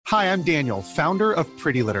Hi, I'm Daniel, founder of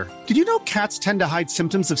Pretty Litter. Did you know cats tend to hide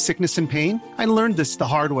symptoms of sickness and pain? I learned this the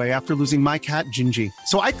hard way after losing my cat, Gingy.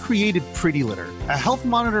 So I created Pretty Litter, a health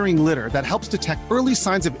monitoring litter that helps detect early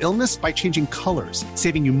signs of illness by changing colors,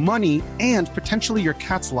 saving you money and potentially your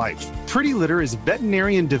cat's life. Pretty Litter is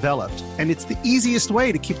veterinarian developed, and it's the easiest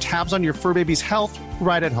way to keep tabs on your fur baby's health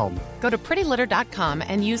right at home. Go to prettylitter.com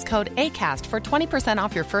and use code ACAST for 20%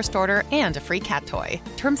 off your first order and a free cat toy.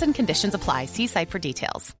 Terms and conditions apply. See site for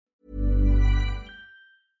details.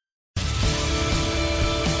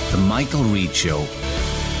 The Michael Reid Show.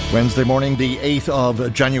 Wednesday morning, the 8th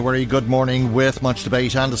of January. Good morning, with much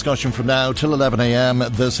debate and discussion from now till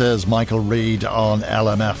 11am. This is Michael Reid on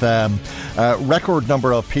LMFM. A record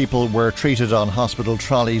number of people were treated on hospital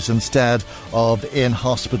trolleys instead of in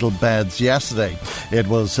hospital beds yesterday. It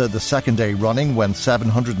was the second day running when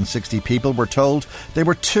 760 people were told they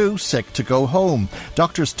were too sick to go home.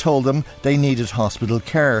 Doctors told them they needed hospital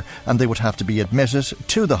care and they would have to be admitted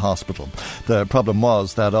to the hospital. The problem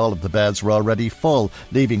was that all of the beds were already full,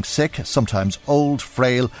 leaving sick, sometimes old,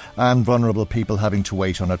 frail and vulnerable people having to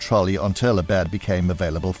wait on a trolley until a bed became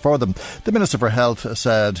available for them. The Minister for Health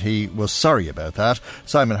said he was sorry about that.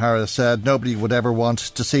 Simon Harris said nobody would ever want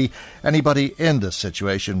to see anybody in this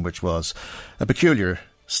situation, which was a peculiar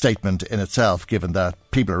statement in itself, given that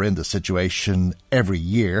people are in this situation every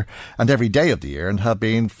year and every day of the year and have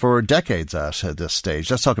been for decades at this stage.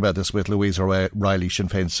 Let's talk about this with Louise O'Reilly, Sinn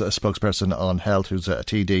Féin's spokesperson on health, who's a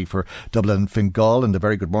TD for Dublin Fingal. And a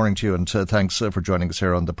very good morning to you, and thanks for joining us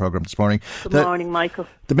here on the programme this morning. Good morning, Michael.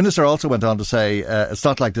 The Minister also went on to say it's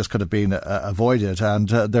not like this could have been avoided, and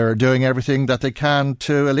they're doing everything that they can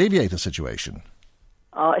to alleviate the situation.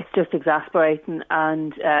 Oh, it's just exasperating,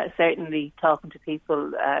 and certainly talking to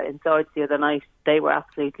people in Swords the other night, they were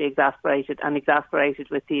absolutely exasperated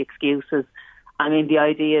with the excuses. I mean, the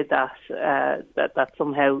idea that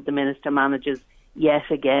somehow the Minister manages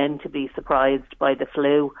yet again to be surprised by the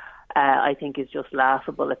flu, I think is just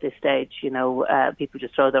laughable at this stage. You know, people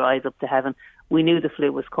just throw their eyes up to heaven. We knew the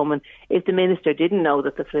flu was coming. If the Minister didn't know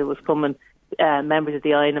that the flu was coming, members of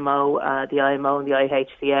the IMO and the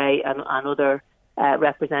IHCA and other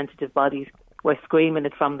representative bodies were screaming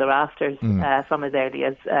it from the rafters from as early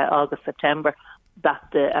as August, September, that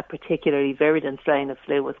a particularly virulent strain of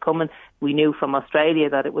flu was coming. We knew from Australia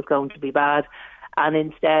that it was going to be bad, and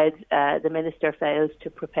instead the Minister failed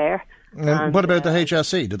to prepare. And what about the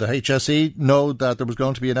HSE? Did the HSE know that there was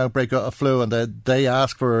going to be an outbreak of flu and that they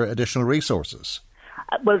asked for additional resources?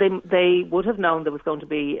 Well, they would have known there was going to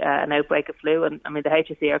be an outbreak of flu, and I mean the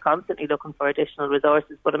HSE are constantly looking for additional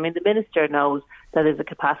resources. But I mean the Minister knows that there's a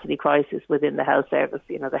capacity crisis within the health service.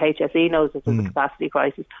 You know, the HSE knows that there's a capacity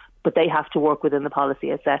crisis, but they have to work within the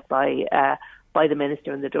policy as set by the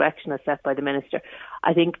Minister and the direction as set by the Minister.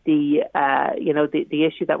 I think the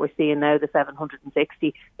issue that we're seeing now, the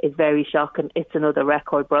 760, is very shocking. It's another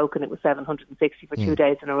record broken. It was 760 for 2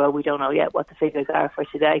 days in a row. We don't know yet what the figures are for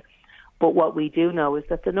today. But what we do know is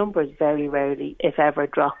that the numbers very rarely, if ever,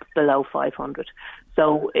 drop below 500.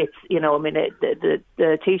 So it's, you know, I mean, the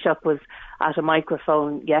Taoiseach was at a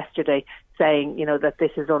microphone yesterday saying, you know, that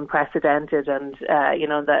this is unprecedented and,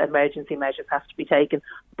 that emergency measures have to be taken.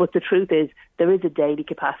 But the truth is there is a daily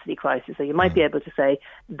capacity crisis. So you might be able to say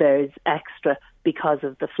there's extra because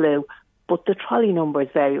of the flu. But the trolley numbers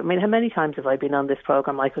vary. I mean, how many times have I been on this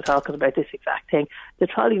programme, Michael, talking about this exact thing? The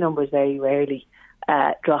trolley numbers very rarely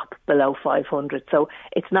drop below 500. So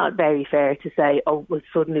it's not very fair to say, oh, well,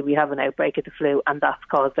 suddenly we have an outbreak of the flu and that's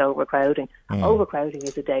caused overcrowding. Overcrowding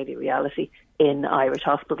is a daily reality in Irish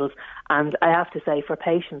hospitals. And I have to say, for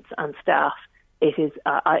patients and staff,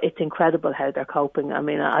 it's incredible how they're coping. I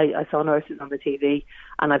mean, I saw nurses on the TV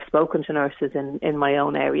and I've spoken to nurses in my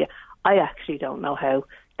own area. I actually don't know how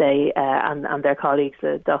they and their colleagues,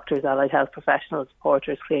 the doctors, allied health professionals,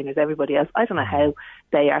 porters, cleaners, everybody else, I don't know how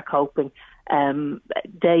they are coping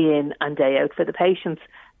day in and day out. For the patients,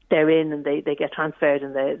 they're in and they get transferred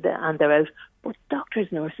and they're out. But doctors,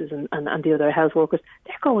 nurses and the other health workers,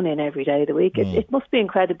 they're going in every day of the week. It must be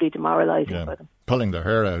incredibly demoralising for them. Pulling their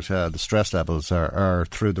hair out. The stress levels are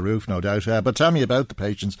through the roof, no doubt. But tell me about the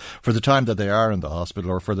patients for the time that they are in the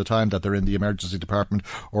hospital or for the time that they're in the emergency department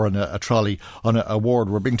or in a trolley on a ward.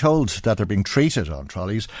 We're being told that they're being treated on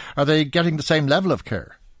trolleys. Are they getting the same level of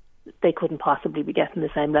care? They couldn't possibly be getting the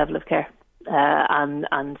same level of care. And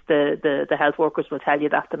the health workers will tell you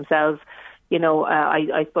that themselves. You know,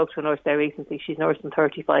 I spoke to a nurse there recently. She's nursed in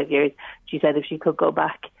 35 years. She said if she could go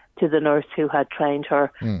back to the nurse who had trained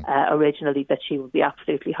her originally, that she would be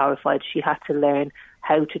absolutely horrified. She had to learn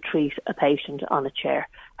how to treat a patient on a chair,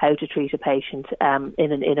 how to treat a patient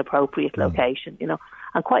in an inappropriate location, you know.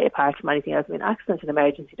 And quite apart from anything else, I mean, accident and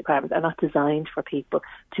emergency departments are not designed for people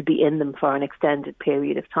to be in them for an extended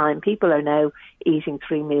period of time. People are now eating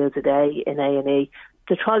 3 meals a day in A&E.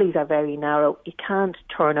 The trolleys are very narrow. You can't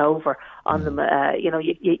turn over on them. They're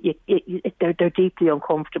deeply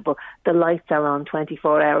uncomfortable. The lights are on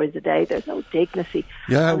 24 hours a day. There's no dignity.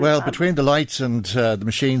 Yeah, between the lights and the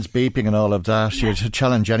machines beeping and all of that, you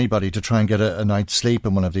challenge anybody to try and get a night's sleep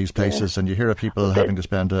in one of these places, and you hear of people having to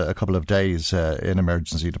spend a couple of days in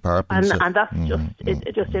emergency departments. And that's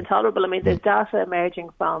just intolerable. I mean, there's data emerging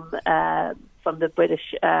from the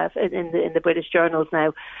British in the British journals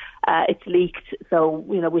now. It's leaked, so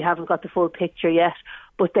we haven't got the full picture yet,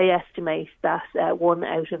 but they estimate that 1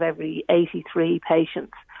 out of every 83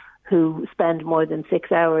 patients who spend more than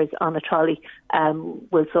 6 hours on a trolley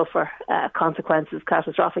will suffer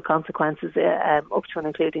catastrophic consequences, up to and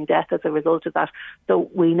including death as a result of that.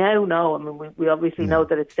 So we now know, I mean, we obviously know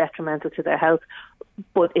that it's detrimental to their health,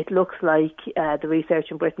 but it looks like the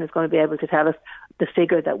research in Britain is going to be able to tell us the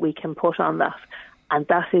figure that we can put on that. And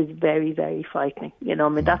that is very, very frightening.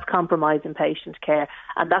 That's compromising patient care.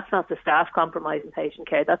 And that's not the staff compromising patient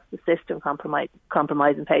care. That's the system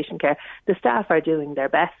compromising patient care. The staff are doing their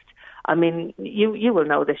best. I mean, you will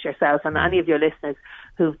know this yourself, and any of your listeners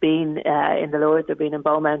who've been in the Lourdes or been in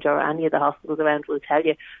Beaumont or any of the hospitals around will tell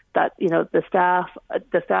you that, the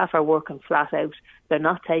staff are working flat out. They're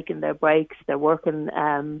not taking their breaks. They're working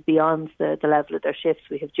beyond the level of their shifts.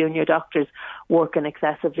 We have junior doctors working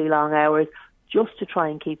excessively long hours just to try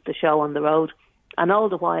and keep the show on the road. And all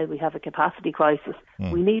the while we have a capacity crisis.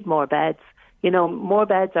 We need more beds. More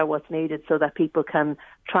beds are what's needed so that people can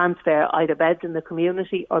transfer either beds in the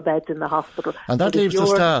community or beds in the hospital. And that leaves the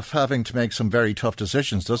staff having to make some very tough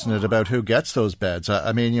decisions, doesn't it, about who gets those beds?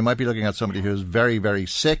 I mean, you might be looking at somebody who's very, very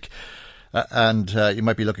sick, and you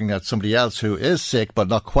might be looking at somebody else who is sick, but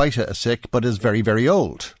not quite as sick, but is very, very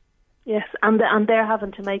old. Yes, and they're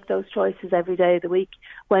having to make those choices every day of the week,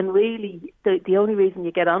 when really the only reason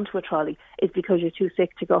you get onto a trolley is because you're too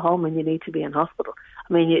sick to go home and you need to be in hospital.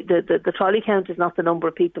 I mean, the trolley count is not the number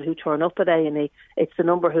of people who turn up at A&E, it's the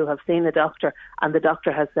number who have seen a doctor and the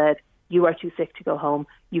doctor has said, you are too sick to go home,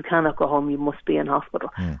 you cannot go home, you must be in hospital.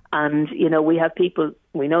 And,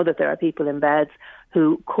 we know that there are people in beds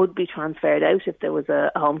who could be transferred out if there was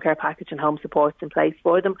a home care package and home supports in place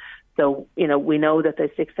for them. So, we know that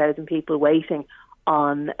there's 6,000 people waiting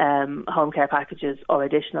on home care packages or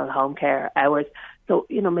additional home care hours. So,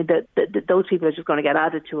 those people are just going to get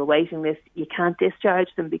added to a waiting list. You can't discharge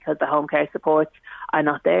them because the home care supports are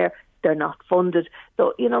not there. They're not funded.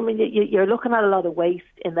 So, you're looking at a lot of waste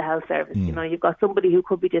in the health service. You've got somebody who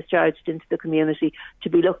could be discharged into the community to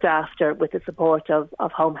be looked after with the support of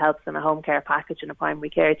home health and a home care package and a primary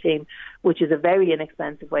care team, which is a very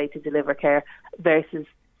inexpensive way to deliver care, versus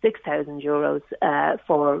 €6,000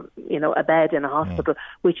 for a bed in a hospital,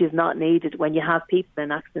 which is not needed when you have people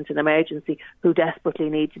in accident and emergency who desperately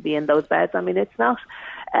need to be in those beds. I mean, it's not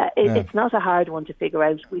a hard one to figure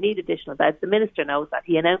out. We need additional beds. The Minister knows that.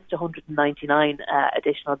 He announced 199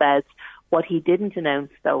 additional beds. What he didn't announce,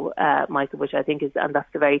 though, Michael, which I think is, and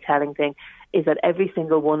that's the very telling thing, is that every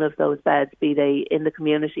single one of those beds, be they in the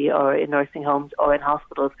community or in nursing homes or in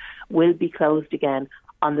hospitals, will be closed again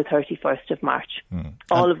on the 31st of March.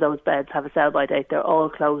 All of those beds have a sell-by date. They're all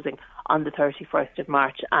closing on the 31st of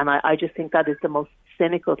March. And I just think that is the most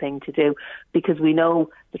cynical thing to do, because we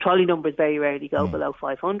know the trolley numbers very rarely go below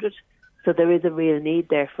 500. So there is a real need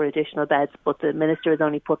there for additional beds, but the Minister is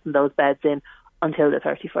only putting those beds in until the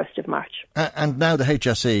 31st of March. And now the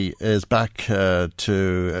HSE is back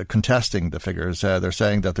to contesting the figures. They're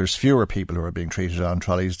saying that there's fewer people who are being treated on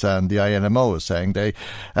trolleys than the INMO is saying. They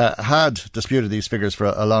had disputed these figures for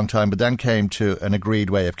a long time, but then came to an agreed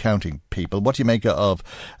way of counting people. What do you make of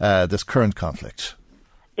this current conflict?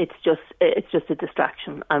 It's just a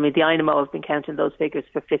distraction. I mean, the INMO have been counting those figures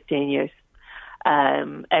for 15 years.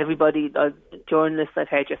 Everybody, journalists, I've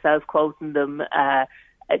heard yourself quoting them,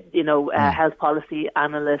 health policy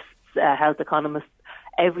analysts, health economists,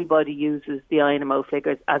 everybody uses the INMO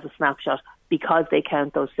figures as a snapshot because they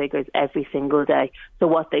count those figures every single day. So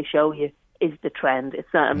what they show you is the trend. It's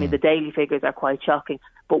not, the daily figures are quite shocking,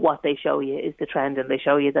 but what they show you is the trend, and they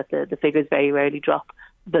show you that the figures very rarely drop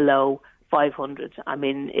below 500. I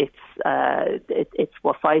mean, it's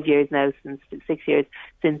 5 years now, 6 years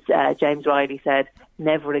since James Riley said,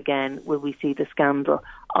 never again will we see the scandal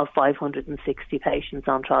of 560 patients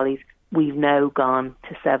on trolleys. We've now gone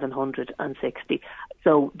to 760.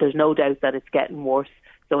 So there's no doubt that it's getting worse.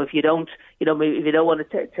 So if you don't want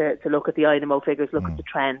to look at the INMO figures, look at the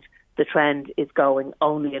trend. the trend is going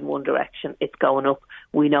only in one direction. It's going up.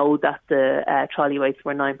 We know that the trolley rates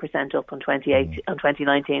were 9% up on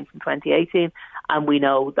 2019 from 2018, and we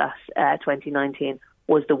know that 2019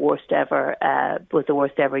 was the worst ever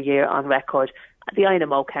year on record. The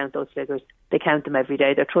INMO count those figures. They count them every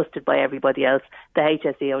day. They're trusted by everybody else. The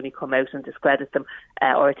HSE only come out and discredit them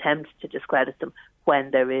or attempt to discredit them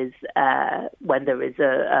when there is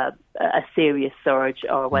a serious surge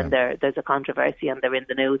or when there's a controversy and they're in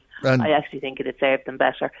the news. And I actually think it would serve them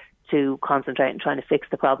better to concentrate on trying to fix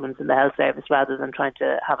the problems in the health service rather than trying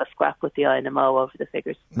to have a scrap with the INMO over the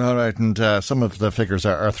figures. All right, and some of the figures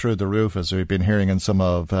are through the roof, as we've been hearing in some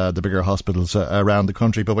of the bigger hospitals around the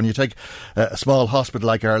country. But when you take a small hospital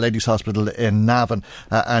like Our Lady's Hospital in Navan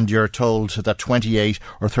and you're told that 28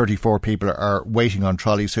 or 34 people are waiting on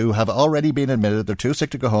trolleys who have already been admitted, they're too sick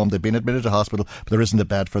to go home, they've been admitted to hospital, but there isn't a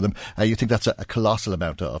bed for them, you think that's a colossal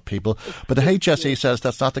amount of people. But the HSE says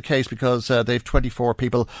that's not the case because they've 24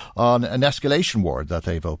 people on an escalation ward that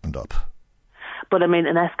they've opened up. But I mean,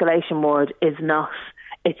 an escalation ward is not...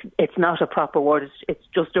 It's not a proper ward. It's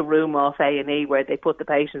just a room off A&E where they put the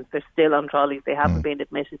patients. They're still on trolleys. They haven't been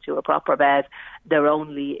admitted to a proper bed. They're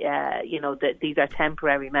only, these are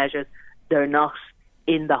temporary measures. They're not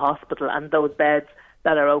in the hospital. And those beds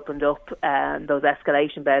that are opened up, those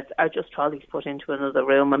escalation beds, are just trolleys put into another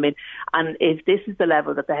room. I mean, and if this is the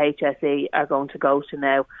level that the HSE are going to go to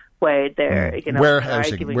now, where they're,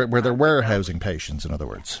 warehousing, where they're warehousing patients, in other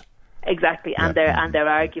words. Exactly, and they're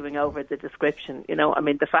arguing over the description. I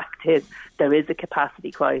mean, the fact is there is a capacity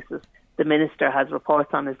crisis. The Minister has reports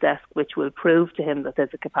on his desk which will prove to him that there's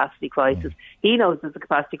a capacity crisis. He knows there's a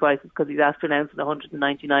capacity crisis because he's asked for announcing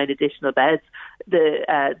 199 additional beds.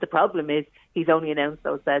 The problem is he's only announced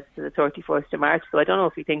those beds to the 31st of March, so I don't know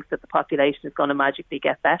if he thinks that the population is going to magically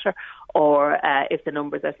get better or if the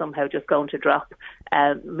numbers are somehow just going to drop.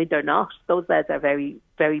 I mean, they're not. Those beds are very,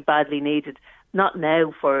 very badly needed. Not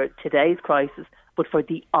now for today's crisis, but for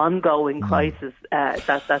the ongoing crisis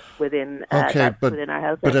that's within within our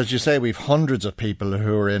health. But as you say, we've hundreds of people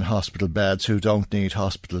who are in hospital beds who don't need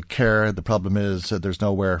hospital care. The problem is there's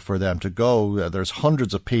nowhere for them to go. There's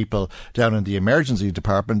hundreds of people down in the emergency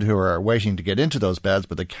department who are waiting to get into those beds,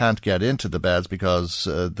 but they can't get into the beds because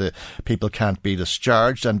the people can't be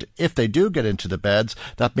discharged. And if they do get into the beds,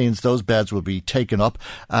 that means those beds will be taken up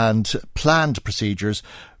and planned procedures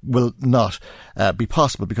will not be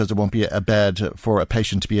possible because there won't be a bed for a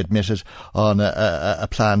patient to be admitted on a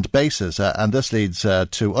planned basis. And this leads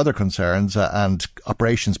to other concerns and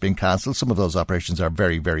operations being cancelled. Some of those operations are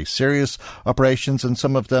very, very serious operations, and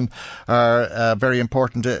some of them are very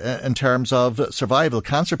important in terms of survival.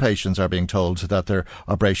 Cancer patients are being told that their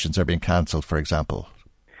operations are being cancelled, for example.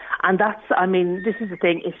 And this is the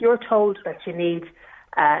thing. If you're told that you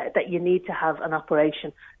need to have an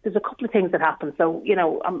operation, there's a couple of things that happen. So,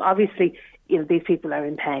 obviously, these people are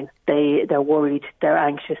in pain. They're worried, they're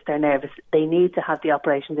anxious, they're nervous. They need to have the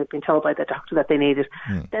operation. They've been told by the doctor that they need it.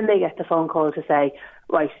 Then they get the phone call to say,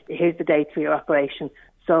 right, here's the date for your operation.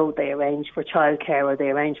 So they arrange for childcare, or they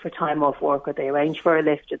arrange for time off work, or they arrange for a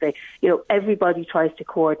lift, or everybody tries to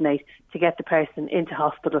coordinate to get the person into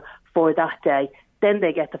hospital for that day. Then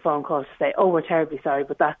they get the phone call to say, oh, we're terribly sorry,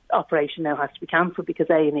 but that operation now has to be cancelled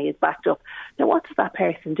because A&E is backed up. Now, what does that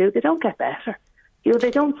person do? They don't get better.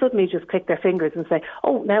 They don't suddenly just click their fingers and say,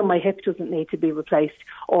 oh, now my hip doesn't need to be replaced,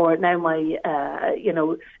 or now my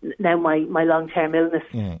long-term illness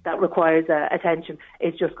that requires attention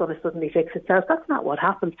is just going to suddenly fix itself. That's not what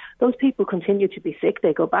happens. Those people continue to be sick.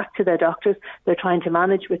 They go back to their doctors. They're trying to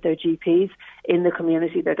manage with their GPs in the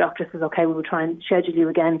community. Their doctor says, okay, we'll try and schedule you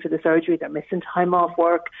again for the surgery. They're missing time off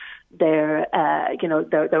work. They're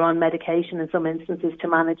on medication in some instances to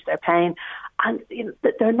manage their pain, and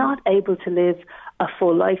they're not able to live a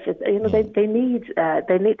full life. They need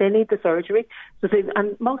the surgery.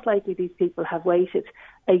 And most likely these people have waited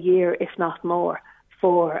a year, if not more,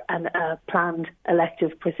 for a planned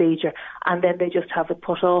elective procedure, and then they just have it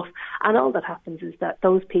put off. And all that happens is that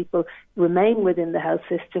those people remain within the health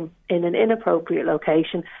system in an inappropriate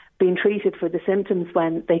location, being treated for the symptoms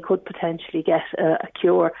when they could potentially get a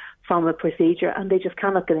cure from a procedure, and they just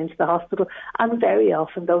cannot get into the hospital. And very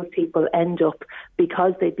often those people end up,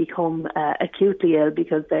 because they become acutely ill,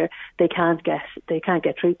 because they can't get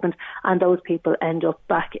treatment, and those people end up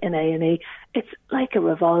back in A&E. It's like a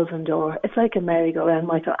revolving door. It's like a merry-go-round,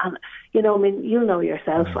 Michael. And you'll know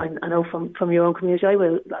yourself. I know from your own community.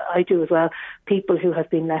 I do as well. People who have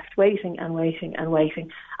been left waiting and waiting and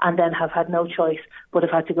waiting, and then have had no choice but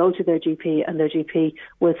have had to go to their GP, and their GP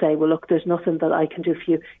will say, well, look, there's nothing that I can do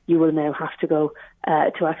for you. You will now have to go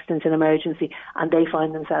to accident and emergency, and they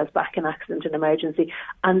find themselves back in accident and emergency.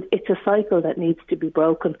 And it's a cycle that needs to be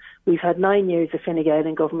broken. We've had 9 years of Fine Gael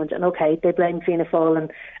in government, and okay, they blame Fianna Fáil,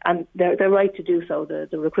 and they're right to do so.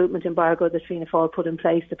 The recruitment embargo that Fianna Fáil put in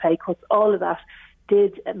place, the pay cuts, all of that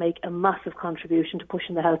did make a massive contribution to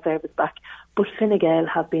pushing the health service back. But Fine Gael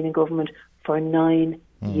have been in government for 9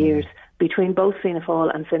 years. Between both Fianna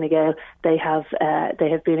Fáil and Fine Gael, they have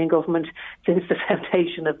been in government since the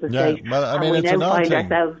foundation of the state. Well, I mean, and we it's now find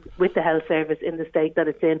ourselves with the health service in the state that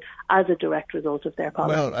it's in as a direct result of their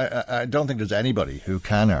policy. Well, I don't think there's anybody who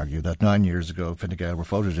can argue that 9 years ago Fine Gael were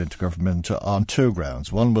voted into government on two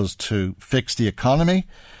grounds. One was to fix the economy,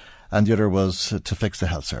 and the other was to fix the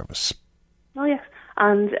health service. Oh, yes.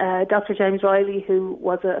 And Dr. James Riley, who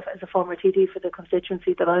was a former TD for the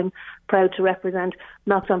constituency that I'm proud to represent,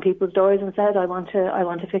 knocked on people's doors and said, I want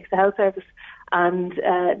to fix the health service. And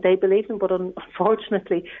they believed him, but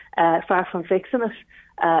unfortunately, far from fixing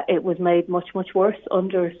it, it was made much, much worse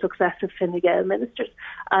under successive Fine Gael ministers.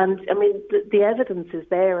 And I mean, the evidence is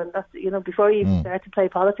there, and that's, before you even start to play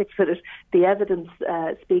politics with it, the evidence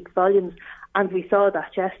speaks volumes. And we saw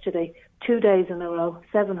that yesterday, 2 days in a row,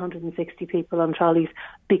 760 people on trolleys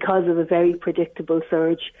because of a very predictable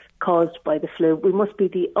surge caused by the flu. We must be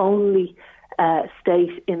the only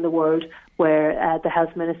state in the world where the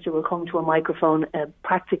health minister will come to a microphone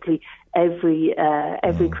practically every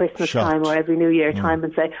Christmas time or every New Year time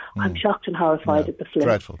and say, I'm shocked and horrified at the flu.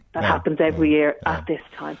 Dreadful. That happens every year at this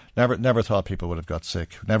time. Never thought people would have got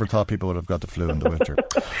sick. Never thought people would have got the flu in the winter.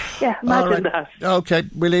 Yeah, imagine that. OK,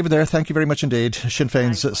 we'll leave it there. Thank you very much indeed. Sinn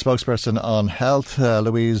Féin's spokesperson on health,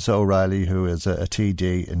 Louise O'Reilly, who is a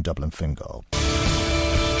TD in Dublin Fingal.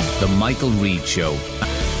 The Michael Reid Show.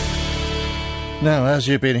 Now, as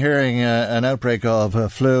you've been hearing, an outbreak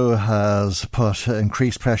of flu has put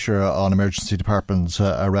increased pressure on emergency departments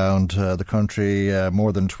around the country.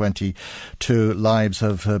 More than 22 lives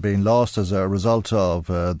have been lost as a result of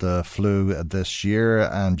the flu this year,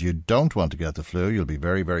 and you don't want to get the flu. You'll be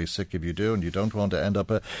very, very sick if you do, and you don't want to end up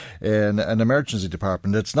in an emergency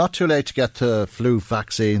department. It's not too late to get the flu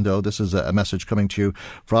vaccine, though. This is a message coming to you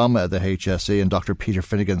from the HSE, and Dr. Peter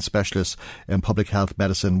Finnegan, specialist in public health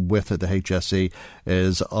medicine with the HSE,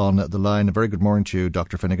 is on the line. A very good morning to you,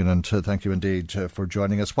 Dr. Finnegan, and thank you indeed for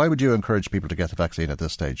joining us. Why would you encourage people to get the vaccine at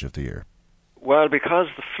this stage of the year? Well, because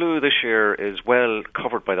the flu this year is well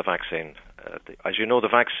covered by the vaccine. As you know, the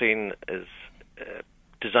vaccine is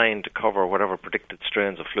designed to cover whatever predicted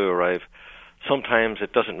strains of flu arrive. Sometimes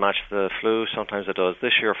it doesn't match the flu, sometimes it does.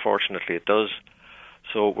 This year, fortunately, it does.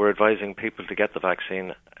 So we're advising people to get the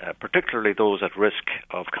vaccine, particularly those at risk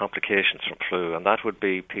of complications from flu, and that would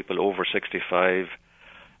be people over 65,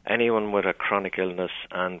 anyone with a chronic illness,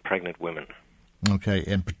 and pregnant women. Okay,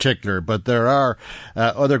 in particular. But there are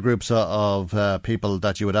other groups of people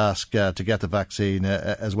that you would ask to get the vaccine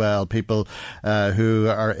as well. People who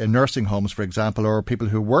are in nursing homes, for example, or people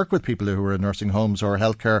who work with people who are in nursing homes, or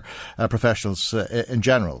healthcare professionals in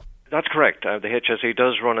general. That's correct. The HSE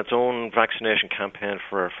does run its own vaccination campaign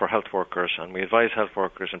for health workers, and we advise health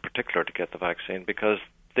workers in particular to get the vaccine because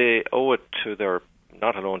they owe it to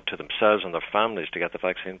not alone to themselves and their families to get the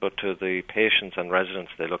vaccine, but to the patients and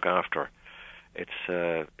residents they look after. It's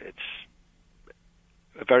a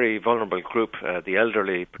very vulnerable group, the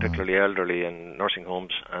elderly, particularly elderly in nursing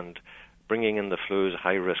homes, and bringing in the flu is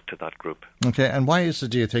high risk to that group. Okay, and why is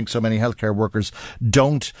it, do you think, so many healthcare workers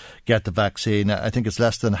don't get the vaccine? I think it's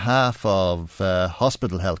less than half of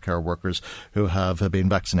hospital healthcare workers who have been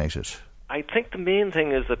vaccinated. I think the main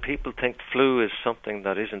thing is that people think flu is something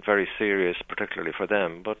that isn't very serious, particularly for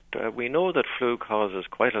them. But we know that flu causes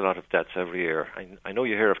quite a lot of deaths every year. I know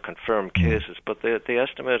you hear of confirmed cases, but they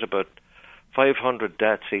estimate about 500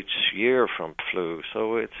 deaths each year from flu.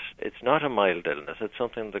 So it's not a mild illness. It's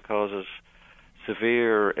something that causes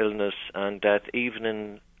severe illness and death, even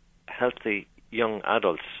in healthy young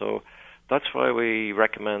adults. So that's why we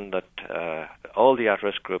recommend that all the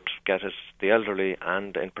at-risk groups get it, the elderly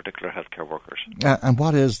and in particular healthcare workers. And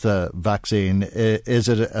what is the vaccine? Is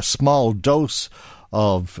it a small dose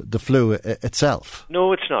of the flu itself?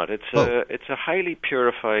 No, it's not. It's a highly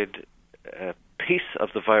purified piece of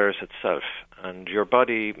the virus itself, and your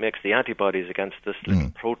body makes the antibodies against this little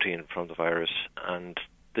protein from the virus, and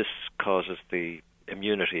this causes the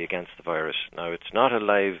immunity against the virus. Now, it's not a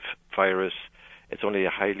live virus. It's only a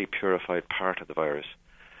highly purified part of the virus.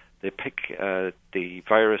 They pick the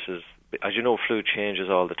viruses. As you know, flu changes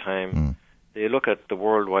all the time. They look at the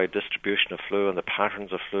worldwide distribution of flu and the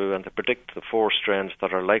patterns of flu, and they predict the 4 strains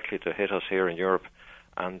that are likely to hit us here in Europe.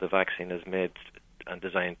 and the vaccine is made and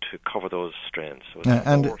designed to cover those strains. So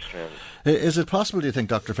it's 4 strains. Is it possible, do you think,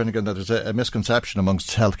 Dr. Finnegan, that there's a misconception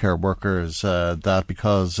amongst healthcare workers that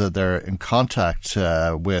because they're in contact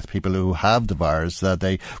with people who have the virus, that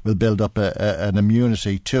they will build up an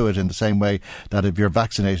immunity to it in the same way that if you're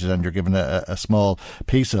vaccinated and you're given a small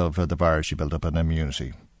piece of the virus, you build up an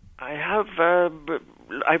immunity?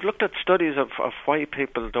 I've looked at studies of why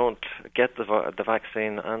people don't get the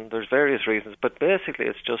vaccine, and there's various reasons, but basically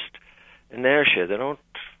it's just inertia.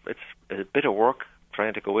 It's a bit of work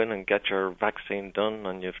trying to go in and get your vaccine done,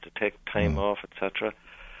 and you have to take time off, etc.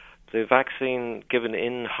 The vaccine given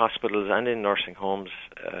in hospitals and in nursing homes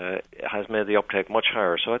has made the uptake much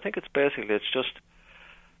higher. So I think it's just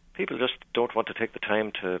people just don't want to take the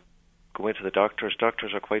time to go into the doctors.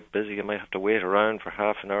 Doctors are quite busy. You might have to wait around for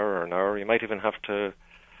half an hour or an hour. You might even have to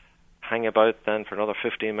hang about then for another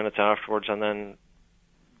 15 minutes afterwards, and then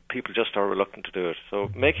people just are reluctant to do it.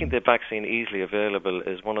 So making the vaccine easily available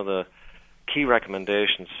is one of the key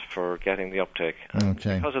recommendations for getting the uptake. And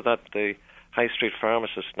because of that, the high street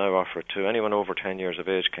pharmacists now offer it to anyone over 10 years of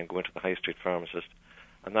age can go into the high street pharmacist.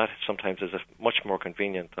 And that sometimes is much more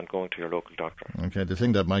convenient than going to your local doctor. Okay, the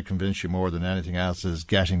thing that might convince you more than anything else is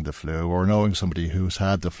getting the flu or knowing somebody who's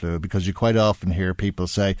had the flu, because you quite often hear people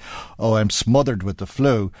say, oh, I'm smothered with the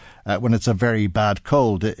flu, when it's a very bad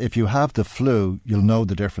cold. If you have the flu, you'll know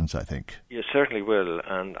the difference, I think. You certainly will,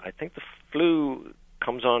 and I think the flu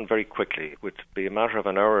comes on very quickly. It would be a matter of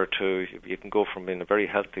an hour or two. You can go from being very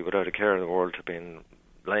healthy without a care in the world to being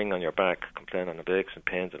lying on your back, complaining of aches and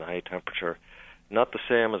pains and a high temperature. Not the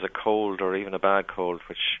same as a cold or even a bad cold,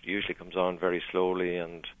 which usually comes on very slowly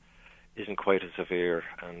and isn't quite as severe.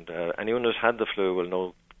 And anyone who's had the flu will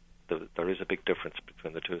know that there is a big difference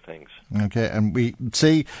between the two things. Okay, and we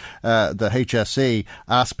see the HSE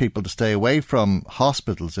ask people to stay away from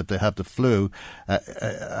hospitals if they have the flu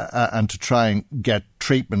and to try and get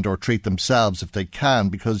treatment or treat themselves if they can,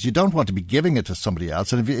 because you don't want to be giving it to somebody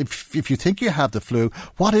else. And if you think you have the flu,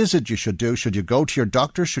 what is it you should do? Should you go to your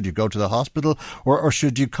doctor? Should you go to the hospital? Or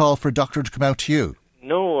should you call for a doctor to come out to you?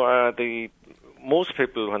 No, most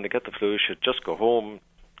people, when they get the flu, should just go home,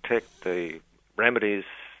 take the remedies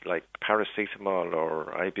like paracetamol or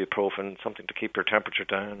ibuprofen, something to keep your temperature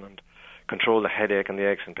down and control the headache and the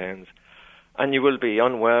aches and pains. And you will be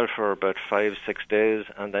unwell for about 5-6 days,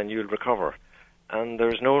 and then you'll recover. And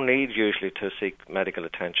there's no need usually to seek medical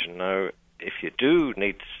attention. Now, if you do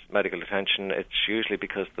need medical attention, it's usually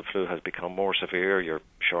because the flu has become more severe, you're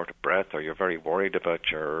short of breath, or you're very worried about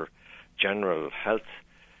your general health.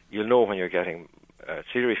 You'll know when you're getting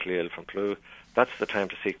seriously ill from flu. That's the time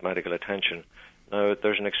to seek medical attention. Now,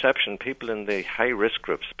 there's an exception. People in the high-risk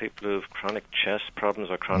groups, people who have chronic chest problems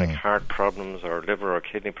or chronic heart problems or liver or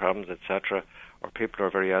kidney problems, etc., or people who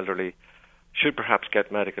are very elderly, should perhaps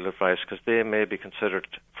get medical advice because they may be considered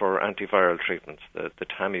for antiviral treatments, the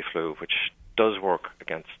Tamiflu, which does work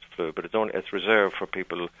against flu, but it's reserved for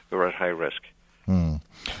people who are at high risk.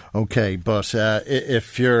 Okay, but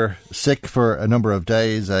if you're sick for a number of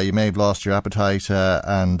days, you may have lost your appetite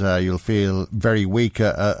and you'll feel very weak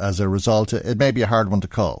as a result. It may be a hard one to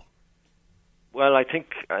call. Well, I think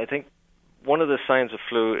one of the signs of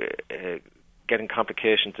flu getting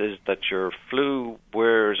complications is that your flu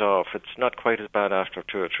wears off. It's not quite as bad after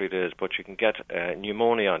 2 or 3 days, but you can get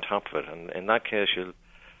pneumonia on top of it, and in that case you'll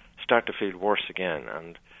start to feel worse again.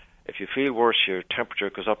 And if you feel worse, your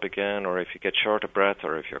temperature goes up again, or if you get short of breath,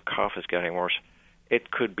 or if your cough is getting worse,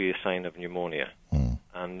 it could be a sign of pneumonia.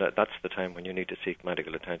 And that's the time when you need to seek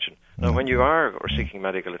medical attention. Now, when you are seeking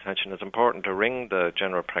medical attention, it's important to ring the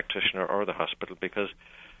general practitioner or the hospital, because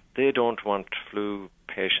they don't want flu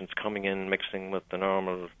patients coming in mixing with the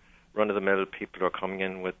normal run-of-the-mill people who are coming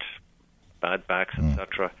in with bad backs,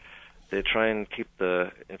 etc. They try and keep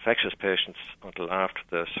the infectious patients until after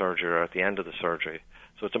the surgery or at the end of the surgery.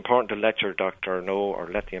 So it's important to let your doctor know or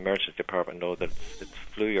let the emergency department know that it's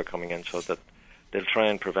flu you're coming in, so that they'll try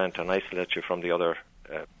and prevent and isolate you from the other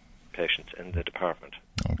patients in the department.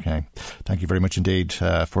 Okay. Thank you very much indeed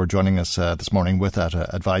for joining us this morning with that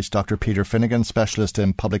advice. Dr. Peter Finnegan, specialist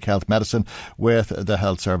in public health medicine with the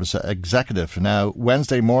Health Service Executive. Now,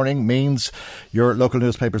 Wednesday morning means your local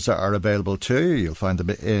newspapers are available too. You'll find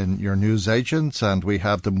them in your newsagents, and we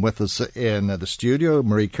have them with us in the studio.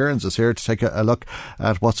 Marie Kearns is here to take a look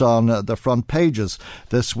at what's on the front pages.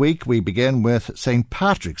 This week we begin with St.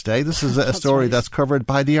 Patrick's Day. This is a story that's covered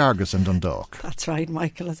by the Argus in Dundalk. That's right,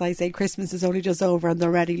 Michael. As I say, Christmas is only just over and they're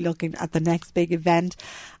already looking at the next big event,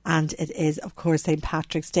 and it is, of course, St.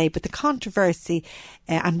 Patrick's Day. But the controversy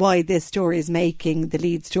and why this story is making the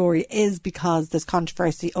lead story is because there's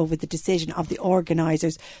controversy over the decision of the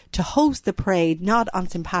organisers to host the parade not on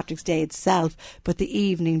St. Patrick's Day itself, but the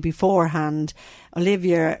evening beforehand.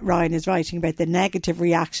 Olivia Ryan is writing about the negative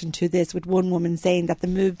reaction to this, with one woman saying that the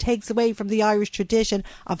move takes away from the Irish tradition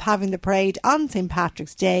of having the parade on St.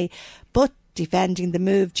 Patrick's Day. But defending the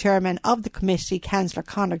move, chairman of the committee, Councillor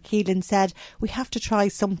Conor Keelan, said, "We have to try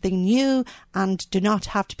something new and do not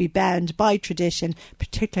have to be bound by tradition,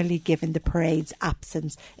 particularly given the parade's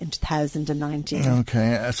absence in 2019.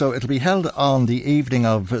 Okay, so it'll be held on the evening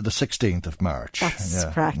of the 16th of March. That's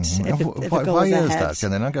correct. Mm-hmm. If it goes why ahead. Is that?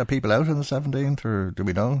 Can they not get people out on the 17th, or do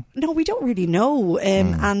we know? No, we don't really know.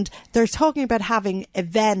 And they're talking about having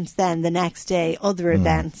events then the next day, other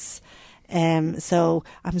events. So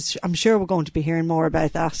I'm sure we're going to be hearing more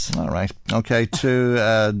about that. All right. Okay, to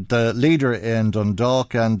the leader in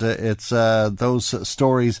Dundalk, and it's those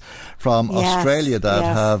stories from Australia that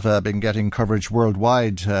have been getting coverage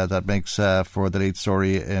worldwide that makes for the lead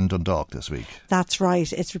story in Dundalk this week. That's right.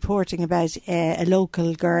 It's reporting about a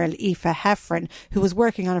local girl, Aoife Heffron, who was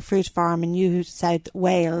working on a fruit farm in New South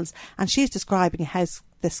Wales, and she's describing how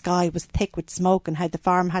the sky was thick with smoke and how the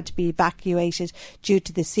farm had to be evacuated due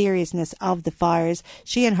to the seriousness of the fires.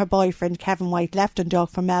 She and her boyfriend Kevin White left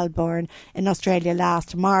Dundalk for Melbourne in Australia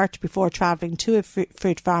last March before travelling to a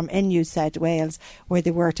fruit farm in New South Wales, where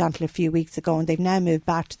they worked until a few weeks ago, and they've now moved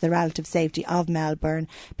back to the relative safety of Melbourne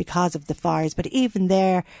because of the fires. But even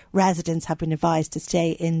there, residents have been advised to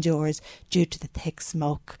stay indoors due to the thick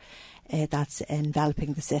smoke that's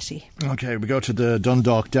enveloping the city. OK, we go to the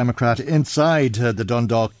Dundalk Democrat. Inside the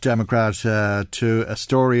Dundalk Democrat to a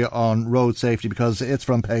story on road safety, because its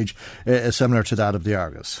front page is similar to that of the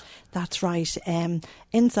Argus. That's right.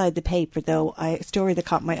 Inside the paper, though, a story that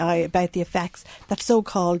caught my eye about the effects that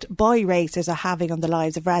so-called boy racers are having on the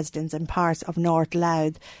lives of residents in parts of North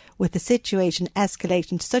Louth, with the situation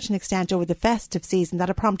escalating to such an extent over the festive season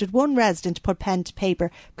that it prompted one resident to put pen to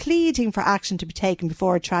paper, pleading for action to be taken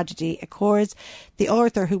before a tragedy occurs. The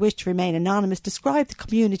author, who wished to remain anonymous, described the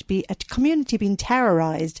community being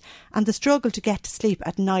terrorised and the struggle to get to sleep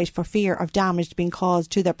at night for fear of damage being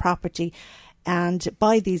caused to their property, and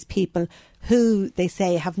by these people who they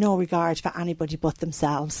say have no regard for anybody but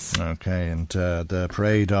themselves. OK, and the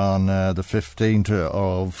parade on the 15th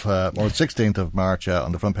of or 16th of March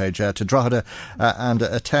on the front page to Drogheda, and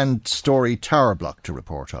a 10-storey tower block to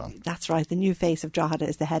report on. That's right. The new face of Drogheda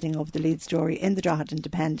is the heading of the lead story in the Drogheda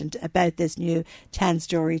Independent about this new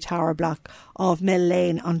 10-storey tower block of Mill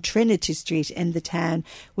Lane on Trinity Street in the town,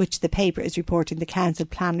 which the paper is reporting the council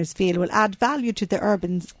planners feel will add value to the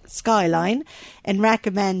urban skyline in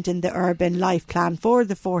recommending the urban life plan for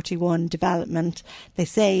the 41 development. They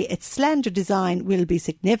say its slender design will be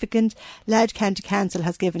significant. Louth County Council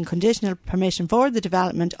has given conditional permission for the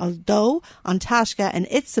development, although An Taisce in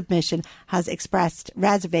its submission has expressed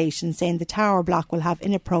reservations, saying the tower block will have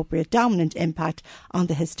inappropriate dominant impact on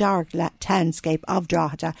the historic townscape of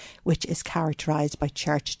Drogheda, which is characterised by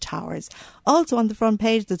church towers. Also on the front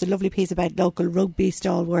page, there's a lovely piece about local rugby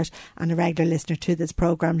stalwart and a regular listener to this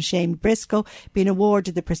programme, Shane Briscoe, being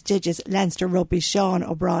awarded the prestigious Leinster Rugby Sean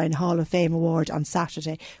O'Brien Hall of Fame Award on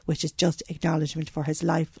Saturday, which is just acknowledgement for his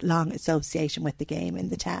lifelong association with the game in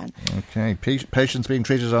the town. OK, patients being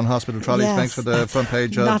treated on hospital trolleys. Yes, thanks for the front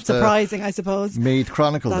page of not surprising, I suppose. Meath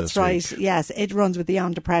Chronicle. That's right. Week. Yes, it runs with the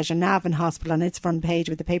Under Pressure Navan Hospital on its front page,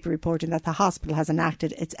 with the paper reporting that the hospital has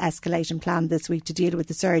enacted its escalation plan this week to deal with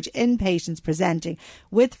the surge in patients presenting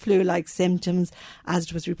with flu-like symptoms, as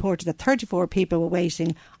it was reported that 34 people were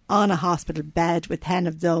waiting on a hospital bed, with 10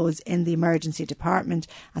 of those in the emergency department,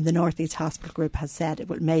 and the North East Hospital Group has said it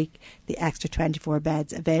will make the extra 24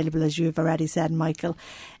 beds available, as you've already said, Michael,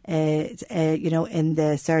 in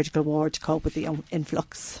the surgical ward to cope with the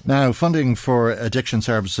influx. Now, funding for addiction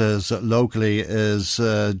services locally is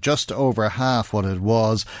just over half what it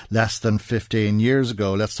was less than 15 years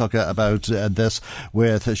ago. Let's talk about this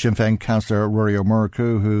with Sinn Féin councillor Ruairí Ó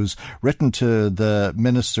Murchú, who's written to the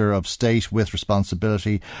Minister of State with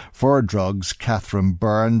responsibility for drugs, Catherine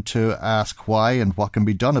Byrne, to ask why and what can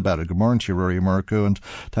be done about it. Good morning to you, Ruairí Ó Murchú, and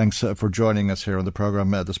thanks for joining us here on the programme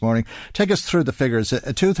this morning. Take us through the figures.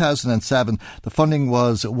 2007, the funding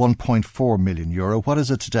was €1.4 million. What is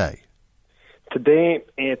it today? Today,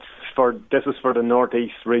 this is for the North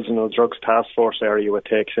East Regional Drugs Task Force area, which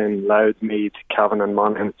takes in Louth, Meath, Cavan and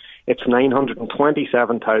Monaghan. It's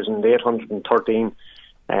 927,813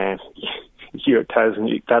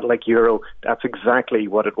 euro. That's exactly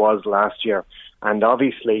what it was last year. And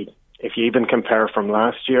obviously, If you even compare from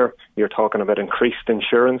last year, you're talking about increased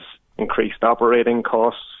insurance, increased operating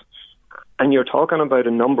costs, and you're talking about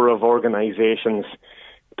a number of organisations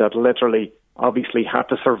that literally obviously had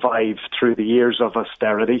to survive through the years of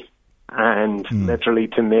austerity and literally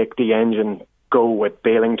to make the engine go with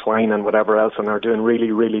baling twine and whatever else, and are doing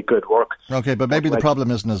really, really good work. Okay, but maybe the problem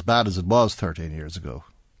isn't as bad as it was 13 years ago.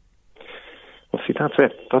 Well, see, that's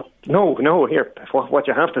it. But no, here, what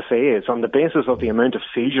you have to say is, on the basis of the amount of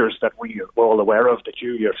seizures that we're all aware of, that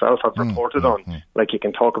you yourself have reported on, like you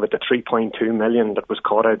can talk about the 3.2 million that was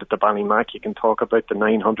caught out at the Ballymac, you can talk about the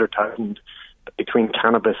 900,000 between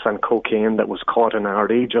cannabis and cocaine that was caught in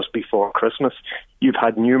RD just before Christmas. You've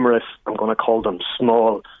had numerous, I'm going to call them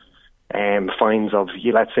small, fines of,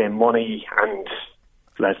 let's say, money and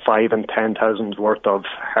like 5,000 and 10,000 worth of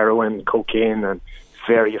heroin, cocaine, and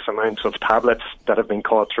various amounts of tablets that have been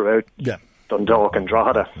caught throughout Dundalk and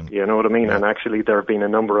Drogheda. You know what I mean? And actually, there have been a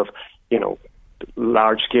number of,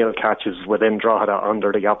 large-scale catches within Drogheda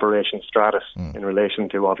under the Operation Stratus in relation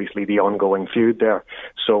to, obviously, the ongoing feud there.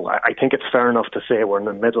 So I think it's fair enough to say we're in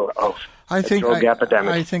the middle of a drug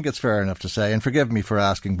epidemic. I think it's fair enough to say, and forgive me for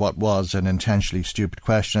asking what was an intentionally stupid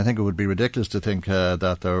question. I think it would be ridiculous to think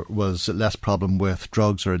that there was less problem with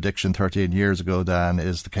drugs or addiction 13 years ago than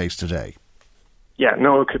is the case today. Yeah,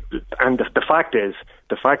 no, and the fact is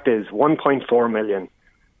 1.4 million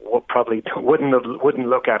probably wouldn't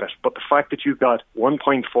look at it, but the fact that you got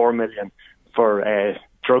 1.4 million for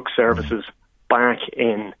drug services back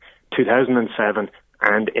in 2007,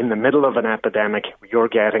 and in the middle of an epidemic, you're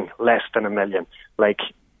getting less than $1 million.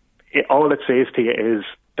 All it says to you is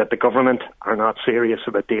that the government are not serious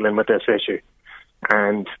about dealing with this issue,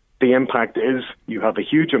 and the impact is you have a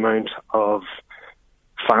huge amount of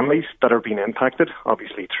families that are being impacted,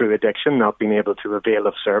 obviously through addiction, not being able to avail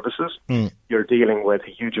of services. You're dealing with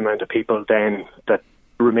a huge amount of people then that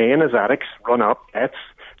remain as addicts, run up debts.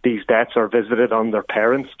 These debts are visited on their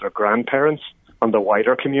parents, their grandparents, on the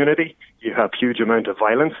wider community. You have huge amount of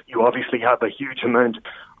violence. You obviously have a huge amount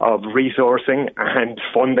of resourcing and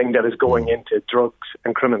funding that is going into drugs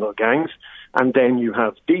and criminal gangs. And then you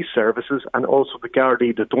have these services and also the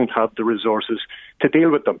Gardaí that don't have the resources to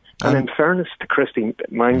deal with them. And in fairness to Christy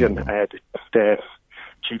Mangan, the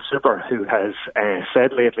Chief Super, who has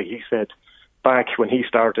said lately, he said back when he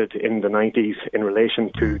started in the 90s in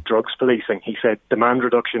relation to drugs policing, he said demand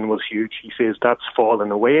reduction was huge. He says that's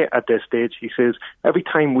fallen away at this stage. He says every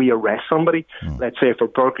time we arrest somebody, let's say for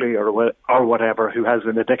burglary or whatever, who has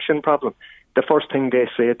an addiction problem, the first thing they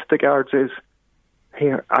say to the guards is,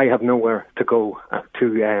 here, I have nowhere to go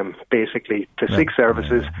to basically to seek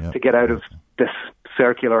services to get out of this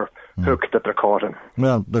circular hook that they're caught in.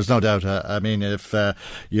 Well, there's no doubt. I mean, if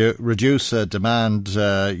you reduce demand,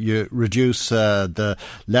 you reduce the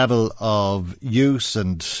level of use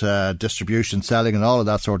and distribution, selling and all of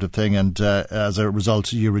that sort of thing, and as a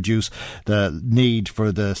result you reduce the need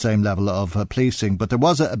for the same level of policing. But there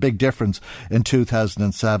was a big difference in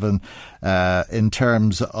 2007 in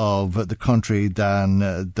terms of the country than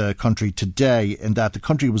the country today, in that the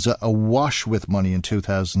country was awash with money in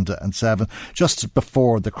 2007, just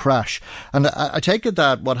before the crash. And I take it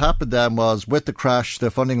that what happened then was, with the crash,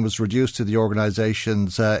 the funding was reduced to the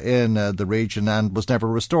organisations in the region and was never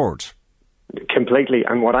restored. Completely.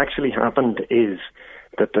 And what actually happened is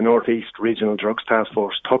that the North East Regional Drugs Task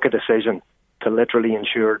Force took a decision to literally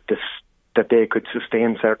ensure that they could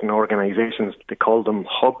sustain certain organisations. They called them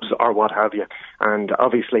hubs or what have you. And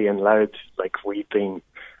obviously in Louth, we've been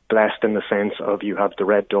blessed in the sense of you have the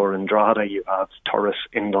Red Door in Drogheda, you have Turris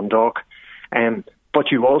in Dundalk. But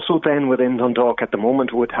you also then within Dundalk at the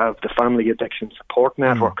moment would have the Family Addiction Support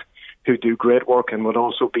Network, who do great work and would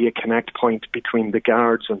also be a connect point between the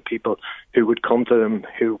guards and people who would come to them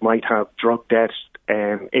who might have drug debt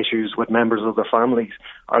issues with members of their families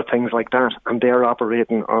or things like that. And they're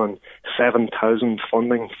operating on 7,000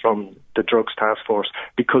 funding from the Drugs Task Force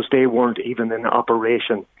because they weren't even in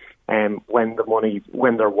operation when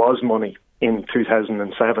there was money in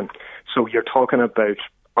 2007. So you're talking about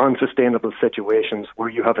unsustainable situations where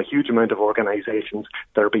you have a huge amount of organisations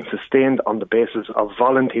that are being sustained on the basis of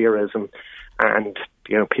volunteerism and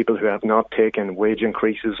people who have not taken wage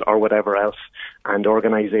increases or whatever else, and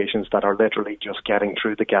organisations that are literally just getting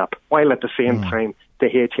through the gap, while at the same time the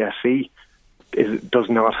HSE does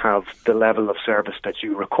not have the level of service that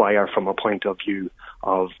you require from a point of view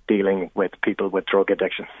of dealing with people with drug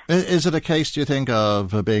addiction. Is it a case, do you think,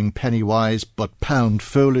 of being penny wise but pound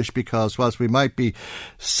foolish? Because whilst we might be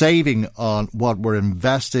saving on what we're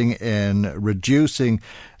investing in reducing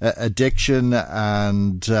addiction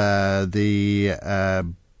and the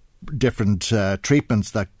different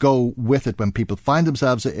treatments that go with it when people find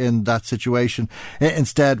themselves in that situation.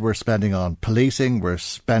 Instead, we're spending on policing, we're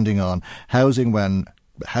spending on housing when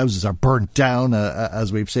houses are burnt down,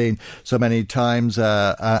 as we've seen so many times,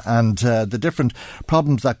 and the different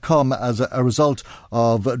problems that come as a result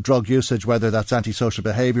of drug usage, whether that's antisocial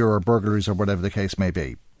behaviour or burglaries or whatever the case may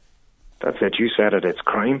be. That's it. You said it. It's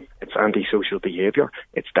crime. It's antisocial behaviour.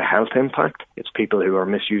 It's the health impact. It's people who are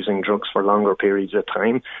misusing drugs for longer periods of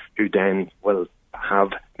time, who then will have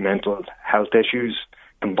mental health issues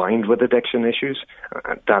combined with addiction issues.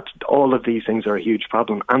 That's all of these things are a huge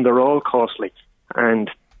problem, and they're all costly.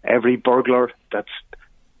 And every burglar that's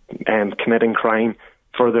committing crime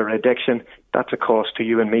for their addiction, that's a cost to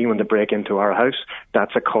you and me when they break into our house.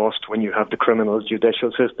 That's a cost when you have the criminal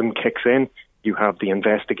judicial system kicks in. You have the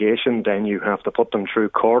investigation, then you have to put them through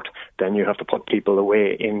court, then you have to put people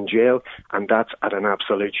away in jail, and that's at an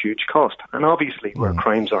absolute huge cost. And obviously, where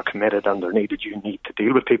crimes are committed and they're needed, you need to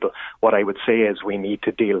deal with people. What I would say is we need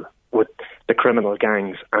to deal with the criminal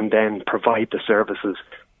gangs and then provide the services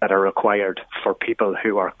that are required for people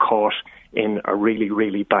who are caught in a really,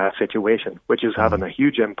 really bad situation, which is having a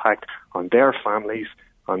huge impact on their families,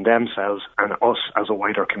 on themselves, and us as a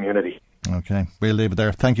wider community. OK, we'll leave it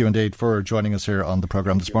there. Thank you indeed for joining us here on the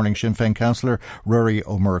programme this morning. Sinn Féin councillor Ruairí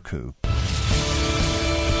Ó Murchú.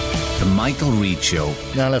 The Michael Reid Show.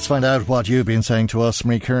 Now let's find out what you've been saying to us.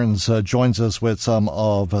 Marie Kearns joins us with some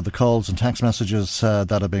of the calls and text messages that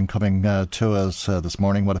have been coming to us this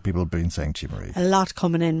morning. What have people been saying to you, Marie? A lot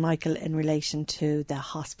coming in, Michael, in relation to the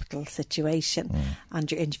hospital situation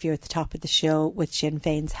and your interview at the top of the show with Sinn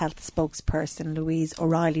Féin's health spokesperson Louise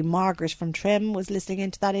O'Reilly. Margaret from Trim was listening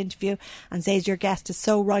into that interview and says your guest is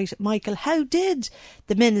so right. Michael, how did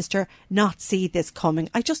the Minister not see this coming?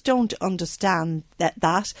 I just don't understand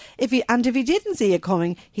that. If he didn't see it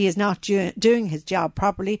coming, he is not doing his job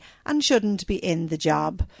properly and shouldn't be in the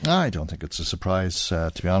job. I don't think it's a surprise,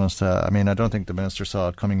 to be honest. I don't think the Minister saw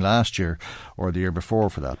it coming last year or the year before,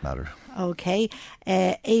 for that matter. OK.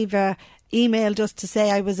 Ava emailed us to say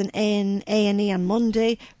I was in A&E on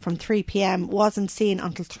Monday from 3 p.m, wasn't seen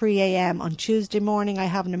until 3 a.m. on Tuesday morning. I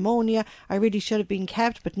have pneumonia. I really should have been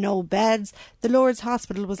kept, but no beds. The Lourdes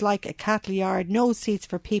Hospital was like a cattle yard, no seats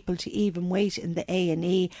for people to even wait in the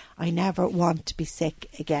A&E. I never want to be sick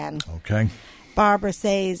again. OK. Barbara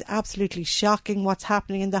says, absolutely shocking what's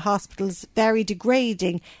happening in the hospitals, very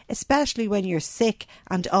degrading, especially when you're sick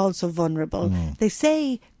and also vulnerable. They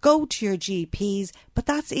say go to your GPs, but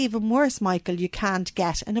that's even worse, Michael, you can't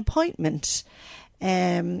get an appointment.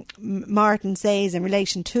 Martin says in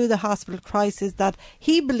relation to the hospital crisis that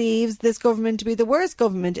he believes this government to be the worst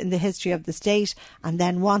government in the history of the state, and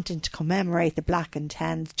then wanting to commemorate the Black and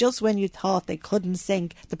Tans just when you thought they couldn't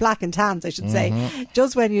sink, the Black and Tans I should say,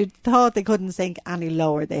 just when you thought they couldn't sink any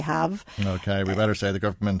lower, they have. OK, we better say the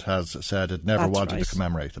government has said it never wanted to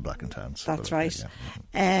commemorate the Black and Tans. That's right.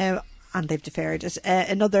 Yeah. And they've deferred it.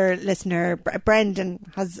 Another listener,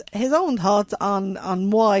 Brendan, has his own thoughts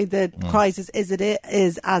on why the crisis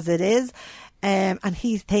is as it is. And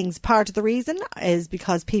he thinks part of the reason is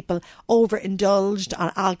because people overindulged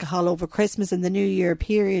on alcohol over Christmas and the New Year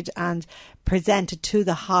period and presented to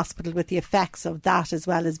the hospital with the effects of that, as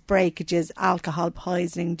well as breakages, alcohol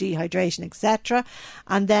poisoning, dehydration, etc.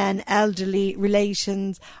 And then elderly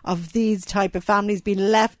relations of these type of families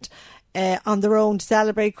being left on their own to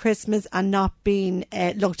celebrate Christmas and not being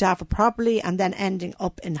looked after properly, and then ending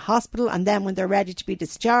up in hospital, and then when they're ready to be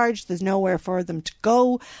discharged there's nowhere for them to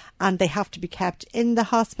go and they have to be kept in the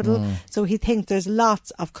hospital. So he thinks there's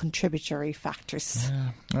lots of contributory factors.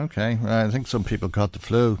 OK, I think some people got the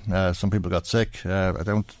flu, some people got sick. I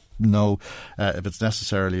don't know if it's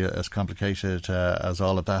necessarily as complicated as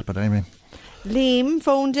all of that, but anyway. Liam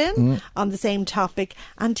phoned in on the same topic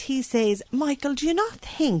and he says, Michael, do you not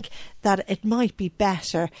think that it might be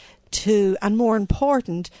better to, and more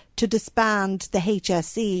important, to disband the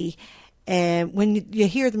HSE when you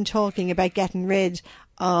hear them talking about getting rid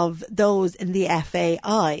of those in the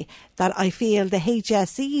FAI, that I feel the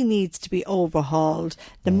HSE needs to be overhauled,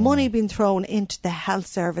 the money being thrown into the health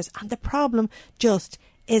service, and the problem just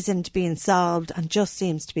isn't being solved and just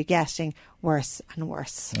seems to be getting worse and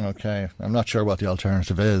worse. OK, I'm not sure what the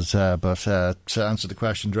alternative is, but to answer the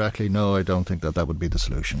question directly, no, I don't think that would be the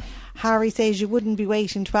solution. Harry says you wouldn't be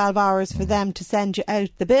waiting 12 hours for them to send you out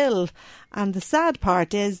the bill, and the sad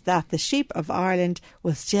part is that the sheep of Ireland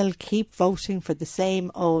will still keep voting for the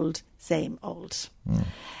same old.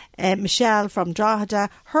 Michelle from Drogheda,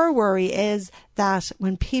 her worry is that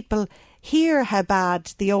when people hear how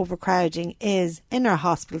bad the overcrowding is in our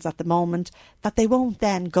hospitals at the moment, that they won't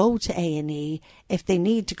then go to A&E if they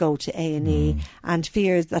need to go to A&E, and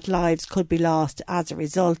fears that lives could be lost as a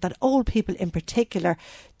result, that old people in particular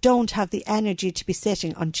don't have the energy to be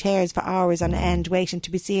sitting on chairs for hours on end waiting to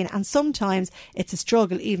be seen, and sometimes it's a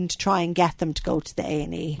struggle even to try and get them to go to the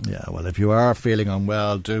A&E. Yeah, well, if you are feeling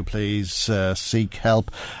unwell, do please seek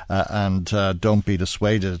help and don't be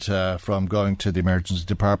dissuaded from going to the emergency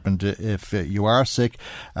department. If you are sick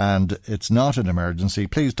and it's not an emergency,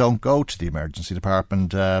 please don't go to the emergency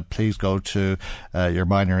department. Please go to your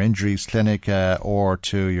minor injuries clinic or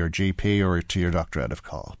to your GP or to your doctor out of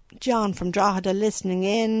call. John from Drogheda listening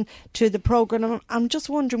in to the programme. I'm just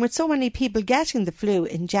wondering, with so many people getting the flu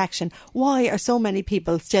injection, why are so many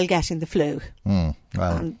people still getting the flu?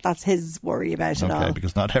 Well, and that's his worry about it all. Okay,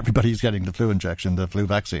 because not everybody's getting the flu injection, the flu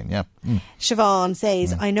vaccine, yeah. Siobhan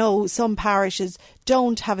says, I know some parishes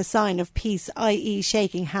don't have a sign of peace, i.e.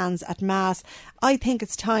 shaking hands at Mass. I think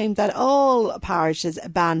it's time that all parishes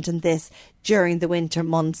abandon this during the winter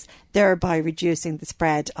months, thereby reducing the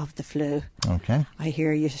spread of the flu. Okay. I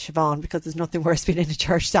hear you, Siobhan, because there's nothing worse being in a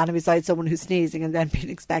church standing beside someone who's sneezing and then being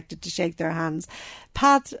expected to shake their hands.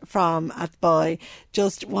 Pat from Atboy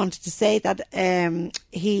just wanted to say that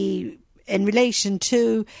he, in relation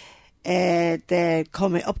to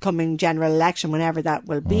the upcoming general election, whenever that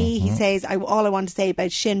will be, he says, all I want to say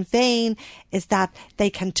about Sinn Féin is that they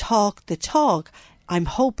can talk the talk. I'm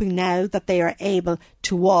hoping now that they are able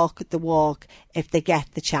to walk the walk if they get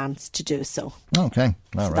the chance to do so. Okay,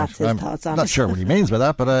 all right. That's his thoughts on it. I'm not sure what he means by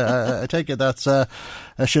that, but I take it that's a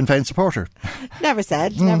Sinn Féin supporter. Never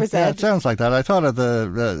said. Yeah, it sounds like that. I thought at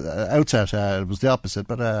the outset it was the opposite,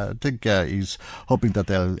 but I think he's hoping that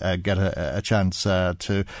they'll get a chance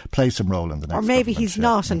to play some role in the next. Or maybe he's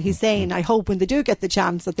not, and he's saying, I hope when they do get the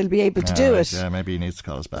chance that they'll be able to do it. Yeah, maybe he needs to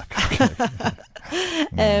call us back.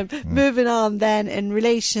 Moving on then, in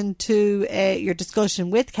relation to your discussion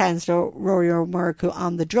with Councillor Rory O'Murku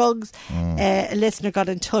on the drugs, a listener got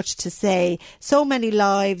in touch to say, so many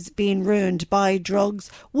lives being ruined by drugs.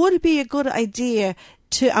 Would it be a good idea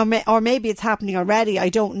to, or maybe it's happening already, I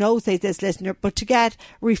don't know, says this listener, but to get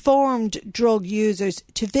reformed drug users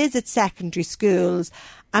to visit secondary schools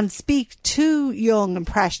and speak to young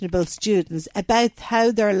impressionable students about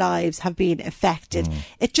how their lives have been affected.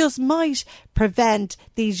 It just might prevent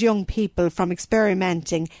these young people from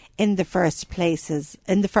experimenting in the first place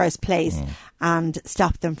and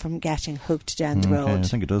stop them from getting hooked down the road. I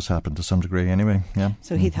think it does happen to some degree anyway. Yeah.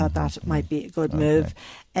 So he thought that might be a good move.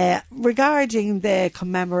 Regarding the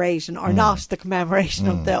commemoration, or not the commemoration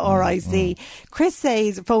of the RIC, Chris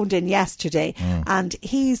phoned in yesterday and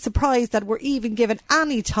he's surprised that we're even given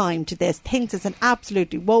any time to this, thinks it's an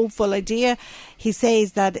absolutely woeful idea. He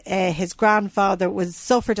says that his grandfather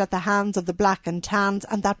suffered at the hands of the Black and Tans,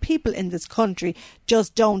 and that people in this country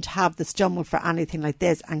just don't have the stomach for anything like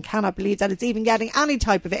this and cannot believe that it's even getting any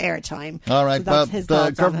type of airtime. All right, so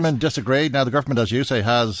the government disagreed. Now the government, as you say,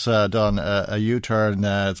 has done a U-turn.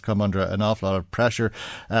 It's come under an awful lot of pressure,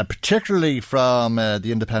 particularly from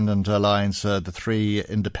the Independent Alliance, the three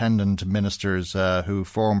independent ministers who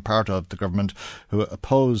form part of the government who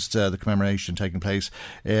opposed the commemoration taking place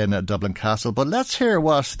in Dublin Castle. But let's hear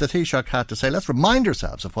what the Taoiseach had to say. Let's remind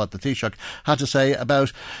ourselves of what the Taoiseach had to say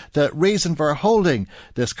about the reason for holding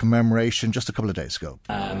this commemoration just a couple of days ago.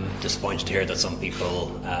 Disappointed to hear that some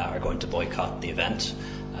people are going to boycott the event.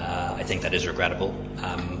 I think that is regrettable.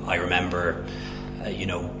 I remember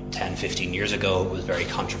 10, 15 years ago, it was very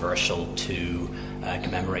controversial to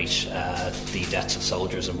commemorate the deaths of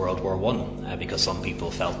soldiers in World War I because some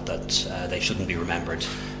people felt that they shouldn't be remembered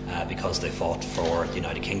because they fought for the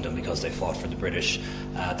United Kingdom, because they fought for the British.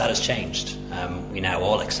 That has changed. We now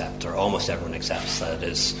all accept, or almost everyone accepts, that it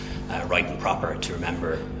is right and proper to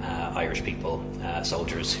remember Irish people,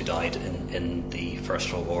 soldiers who died in the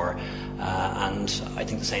First World War. And I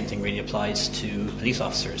think the same thing really applies to police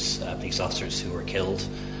officers who were killed,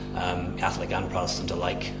 Catholic and Protestant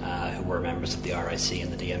alike, who were members of the RIC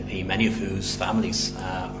and the DMP, many of whose families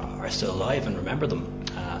are still alive and remember them.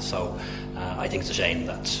 So I think it's a shame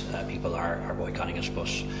that people are boycotting it, but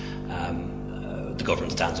the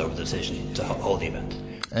government stands over the decision to hold the event.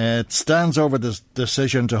 It stands over this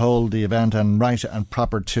decision to hold the event and right and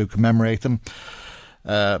proper to commemorate them.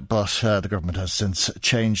 But the government has since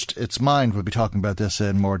changed its mind. We'll be talking about this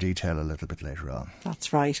in more detail a little bit later on.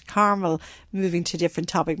 That's right. Carmel, moving to a different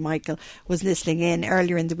topic, Michael, was listening in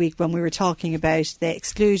earlier in the week when we were talking about the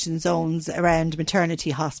exclusion zones around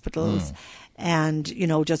maternity hospitals. and, you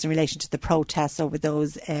know, just in relation to the protests over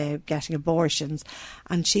those getting abortions.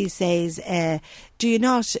 And she says, do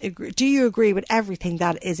you agree with everything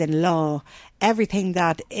that is in law? Everything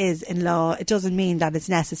that is in law, it doesn't mean that it's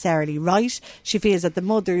necessarily right. She feels that the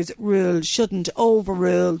mother's rule shouldn't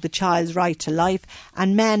overrule the child's right to life,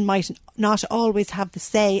 and men might not always have the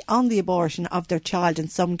say on the abortion of their child. In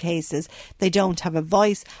some cases, they don't have a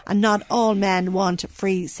voice, and not all men want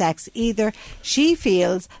free sex either. She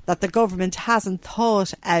feels that the government hasn't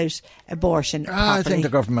thought out abortion properly. I think the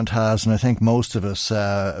government has, and I think most of us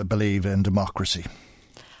believe in democracy.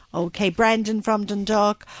 OK, Brendan from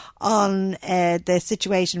Dundalk on the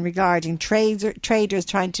situation regarding traders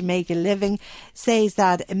trying to make a living, says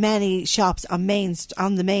that many shops on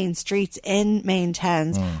the main streets in main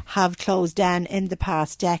towns have closed down in the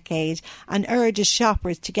past decade, and urges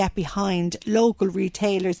shoppers to get behind local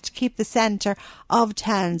retailers to keep the centre of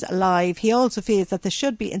towns alive. He also feels that there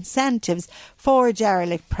should be incentives for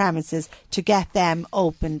derelict premises to get them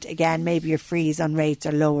opened again. Maybe a freeze on rates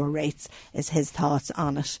or lower rates is his thoughts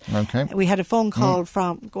on it. Okay. We had a phone call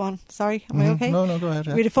from... Go on, sorry, am I okay? No, go ahead.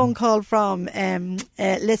 Yeah. We had a phone call from a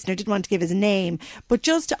listener, didn't want to give his name, but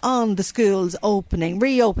just on the schools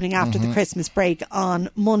reopening after the Christmas break on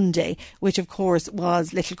Monday, which of course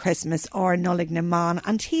was Little Christmas or Nullig na Man,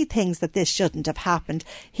 and he thinks that this shouldn't have happened.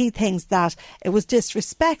 He thinks that it was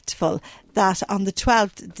disrespectful that on the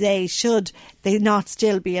 12th day, should they not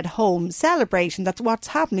still be at home celebrating, that what's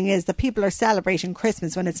happening is that people are celebrating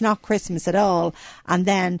Christmas when it's not Christmas at all, and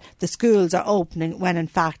then the schools are opening when in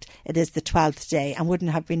fact it is the 12th day. And wouldn't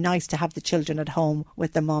it have been nice to have the children at home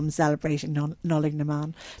with their mum celebrating Nullig na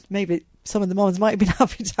Man? Maybe some of the mums might have been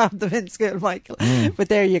happy to have them in school, Michael. But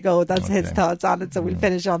there you go, that's his thoughts on it, so we'll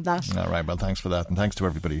finish on that. All right, well, thanks for that, and thanks to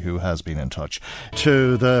everybody who has been in touch.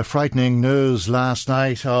 To the frightening news last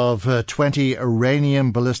night of 20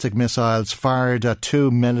 Iranian ballistic missiles fired at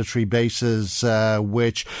 2 military bases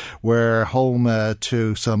which were home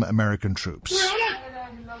to some American troops.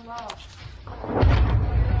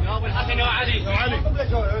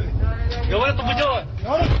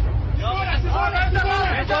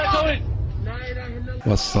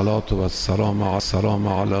 والصلاة والسلام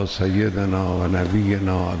على سيدنا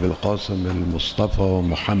ونبينا أبي القاسم المصطفى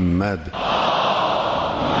محمد.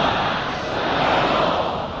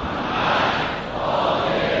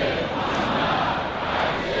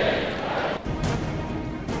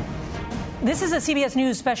 This is a CBS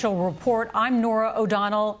News special report. I'm Norah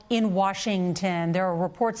O'Donnell in Washington. There are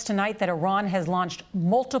reports tonight that Iran has launched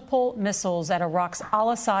multiple missiles at Iraq's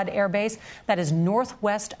Al-Assad air base that is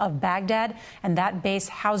northwest of Baghdad, and that base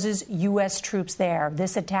houses U.S. troops there.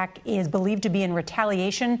 This attack is believed to be in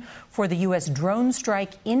retaliation for the U.S. drone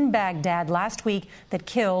strike in Baghdad last week that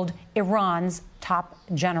killed Iran's top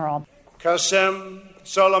general. Qasem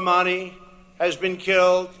Soleimani has been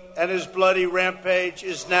killed, and his bloody rampage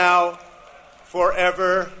is now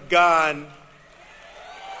forever gone.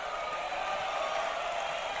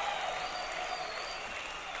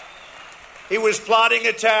 He was plotting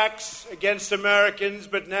attacks against Americans,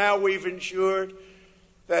 but now we've ensured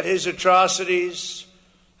that his atrocities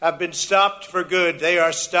have been stopped for good. They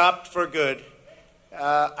are stopped for good.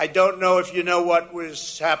 I don't know if you know what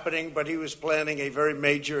was happening, but he was planning a very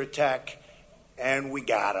major attack, and we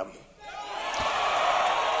got him.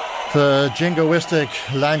 The jingoistic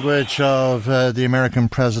language of the American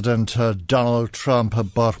President Donald Trump,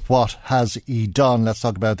 but what has he done? Let's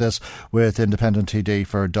talk about this with Independent TD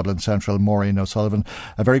for Dublin Central, Maureen O'Sullivan.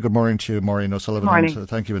 A very good morning to you, Maureen O'Sullivan. Morning. And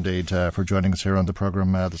thank you indeed for joining us here on the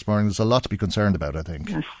programme this morning. There's a lot to be concerned about, I think.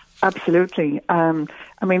 Yes, absolutely. I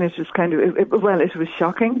mean, it's just kind of, it was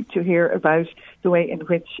shocking to hear about the way in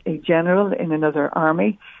which a general in another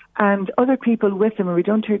army and other people with him, and we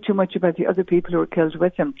don't hear too much about the other people who were killed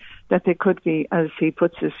with him, that they could be, as he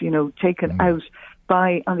puts it, taken out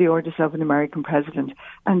on the orders of an American president.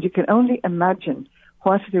 And you can only imagine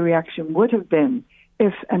what the reaction would have been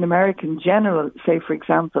if an American general, say, for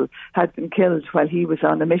example, had been killed while he was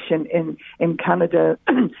on a mission in Canada,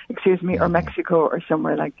 or Mexico or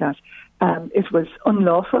somewhere like that. It was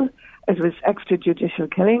unlawful. It was extrajudicial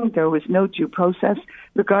killing. There was no due process,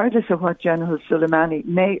 regardless of what General Soleimani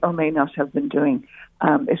may or may not have been doing.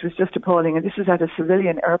 It was just appalling. And this is at a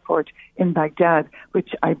civilian airport in Baghdad,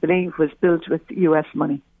 which I believe was built with US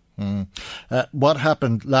money. What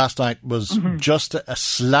happened last night was just a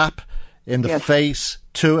slap in the face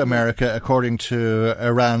to America, according to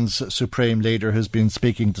Iran's supreme leader, who's been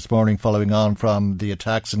speaking this morning following on from the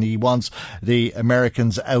attacks, and he wants the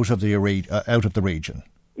Americans out of the region.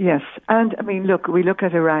 Yes, and I mean, look, we look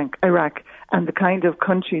at Iraq, and the kind of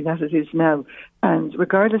country that it is now. And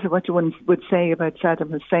regardless of what one would say about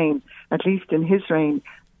Saddam Hussein, at least in his reign,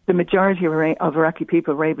 the majority of Iraqi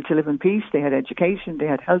people were able to live in peace. They had education, they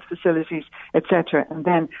had health facilities, etc. And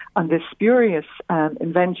then on this spurious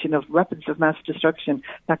invention of weapons of mass destruction,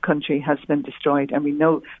 that country has been destroyed. And we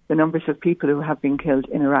know the numbers of people who have been killed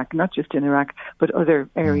in Iraq, not just in Iraq, but other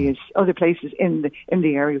areas, other places in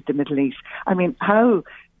the area of the Middle East. I mean, how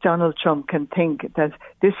Donald Trump can think that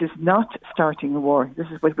this is not starting a war. This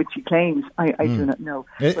is which he claims. I do not know.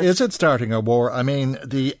 Is it starting a war? I mean,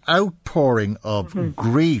 the outpouring of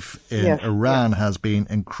grief in Iran has been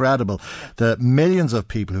incredible. The millions of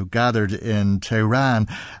people who gathered in Tehran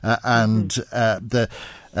and the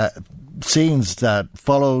scenes that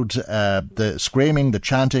followed, the screaming, the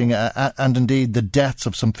chanting, and indeed the deaths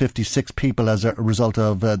of some 56 people as a result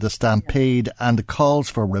of the stampede, and the calls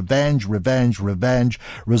for revenge,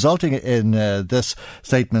 resulting in this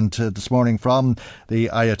statement this morning from the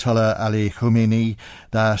Ayatollah Ali Khamenei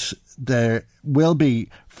that there will be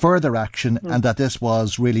further action and that this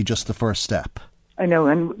was really just the first step. I know,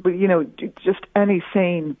 and just any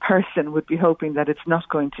sane person would be hoping that it's not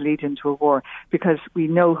going to lead into a war, because we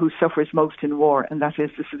know who suffers most in war, and that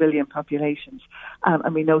is the civilian populations.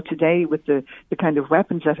 And we know today, with the kind of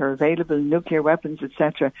weapons that are available, nuclear weapons,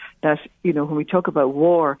 etc., that when we talk about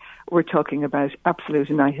war, we're talking about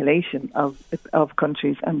absolute annihilation of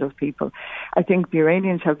countries and of people. I think the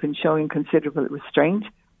Iranians have been showing considerable restraint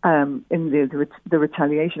in the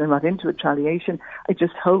retaliation. I'm not into retaliation. I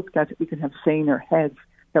just hope that we can have saner heads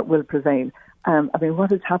that will prevail. I mean, what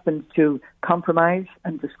has happened to compromise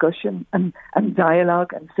and discussion and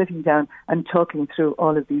dialogue and sitting down and talking through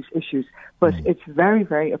all of these issues? But it's very,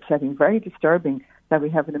 very upsetting, very disturbing that we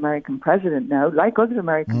have an American president now, like other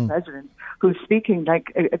American presidents, who's speaking like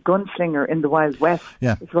a gunslinger in the Wild West.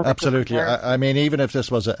 Yeah, absolutely. I mean, even if this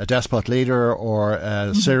was a despot leader or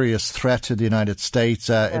a serious threat to the United States,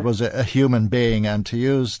 it was a human being, and to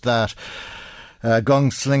use that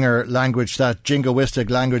gunslinger language, that jingoistic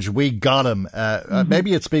language, we got him.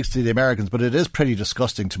 Maybe it speaks to the Americans, but it is pretty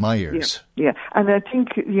disgusting to my ears. Yeah, and I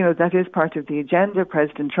think, that is part of the agenda.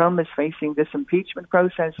 President Trump is facing this impeachment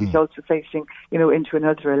process. He's also facing, into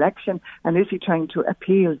another election. And is he trying to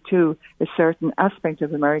appeal to a certain aspect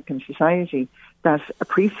of American society that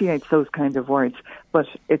appreciates those kind of words? But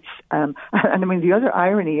it's, and I mean, the other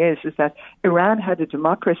irony is that Iran had a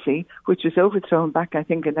democracy which was overthrown back, I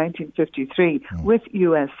think, in 1953 with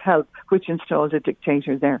US help, which installed a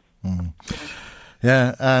dictator there.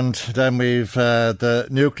 Yeah, and then we've the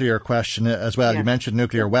nuclear question as well. You mentioned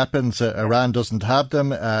nuclear weapons. Iran doesn't have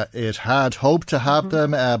them. It had hoped to have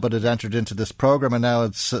them, but it entered into this program, and now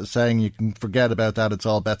it's saying you can forget about that. It's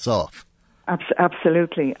all bets off.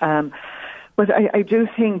 Absolutely. But I do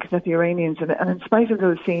think that the Iranians, and in spite of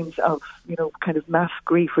those scenes of, kind of mass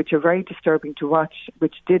grief, which are very disturbing to watch,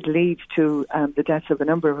 which did lead to the deaths of a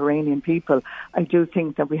number of Iranian people, I do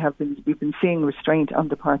think that we've been seeing restraint on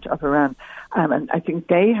the part of Iran. And I think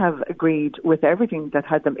they have agreed with everything that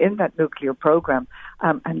had them in that nuclear program.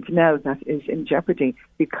 And now that is in jeopardy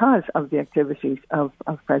because of the activities of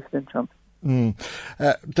President Trump.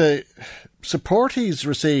 The support he's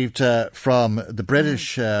received from the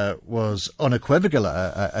British was unequivocal,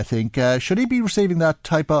 I think. Should he be receiving that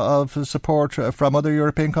type of support from other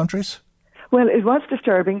European countries? Well, it was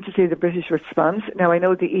disturbing to see the British response. Now, I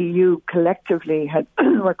know the EU collectively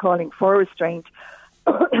were calling for restraint,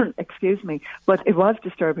 excuse me, but it was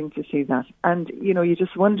disturbing to see that. And, you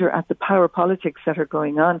just wonder at the power politics that are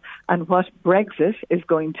going on and what direction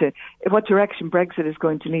Brexit is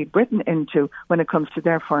going to lead Britain into when it comes to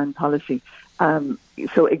their foreign policy.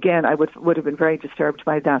 So again, I would have been very disturbed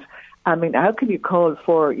by that. I mean, how can you call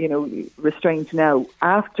for, restraint now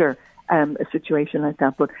after a situation like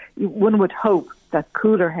that? But one would hope that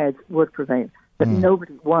cooler heads would prevail, that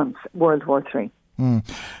nobody wants World War III.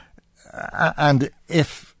 And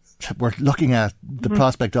if we're looking at the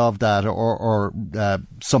prospect of that or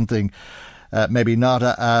something maybe not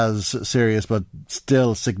as serious but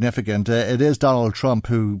still significant, it is Donald Trump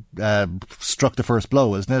who struck the first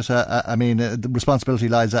blow, isn't it? I mean, the responsibility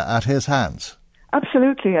lies at his hands.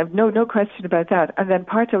 Absolutely, I've no question about that. And then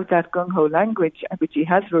part of that gung-ho language, which he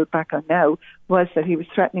has wrote back on now, was that he was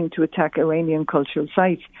threatening to attack Iranian cultural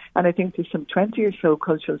sites. And I think there's some 20 or so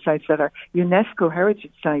cultural sites that are UNESCO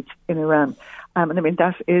heritage sites in Iran. And I mean,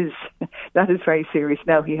 that is very serious.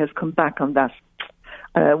 Now he has come back on that.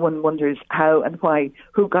 One wonders how and why,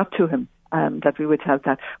 who got to him, that we would have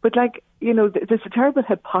that. But there's a terrible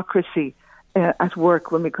hypocrisy at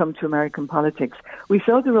work when we come to American politics. We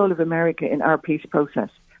saw the role of America in our peace process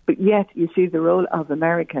But yet you see the role of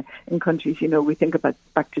America in countries, we think about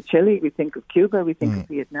back to Chile, we think of Cuba, we think of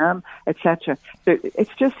Vietnam, etc. So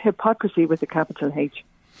it's just hypocrisy with a capital H.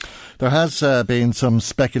 There has been some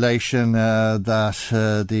speculation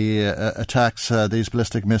that the attacks, these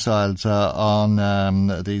ballistic missiles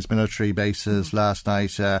on these military bases last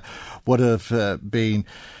night would have been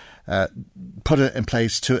put in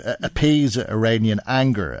place to appease Iranian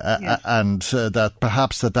anger, and that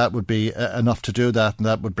perhaps that would be enough to do that, and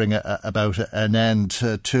that would bring about an end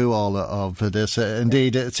to all of this.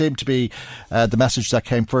 Indeed, it seemed to be the message that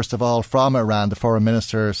came first of all from Iran, the foreign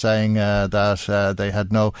minister saying that they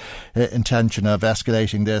had no intention of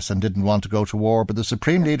escalating this and didn't want to go to war, but the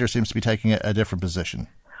supreme leader seems to be taking a different position.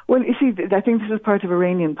 Well, you see, I think this is part of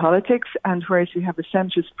Iranian politics, and whereas we have a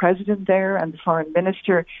centrist president there and the foreign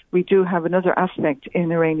minister, we do have another aspect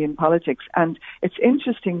in Iranian politics. And it's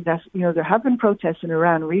interesting that, there have been protests in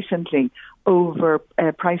Iran recently over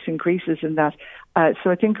price increases and that. So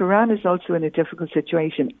I think Iran is also in a difficult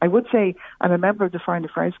situation. I would say I'm a member of the Foreign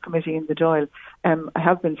Affairs Committee in the Dáil. I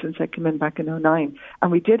have been since I came in back in 2009.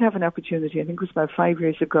 And we did have an opportunity, I think it was about 5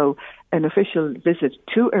 years ago, an official visit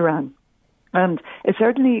to Iran. And it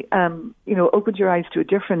certainly, opened your eyes to a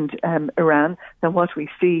different Iran than what we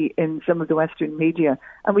see in some of the Western media.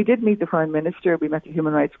 And we did meet the Foreign Minister, we met the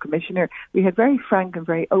Human Rights Commissioner. We had very frank and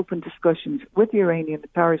very open discussions with the Iranian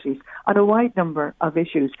authorities on a wide number of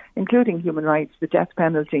issues, including human rights, the death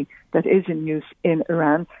penalty that is in use in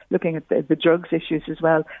Iran, looking at the drugs issues as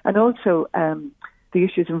well, and also the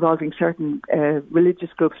issues involving certain religious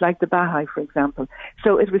groups like the Baha'i, for example.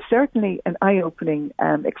 So it was certainly an eye-opening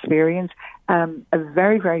experience, a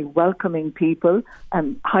very, very welcoming people,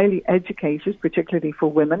 highly educated, particularly for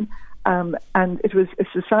women, and it was a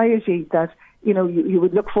society that, you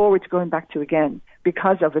would look forward to going back to again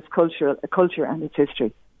because of its culture and its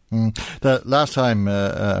history. The last time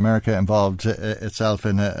America involved itself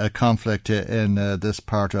in a conflict in this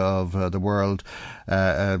part of the world,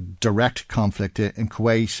 a direct conflict in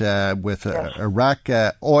Kuwait with Iraq,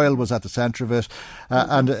 oil was at the centre of it,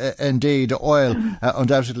 and indeed oil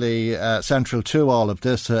undoubtedly central to all of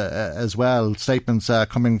this as well. Statements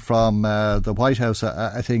coming from the White House,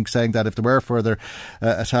 I think, saying that if there were further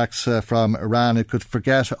attacks from Iran, it could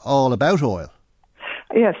forget all about oil.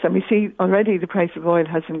 Yes, and we see already the price of oil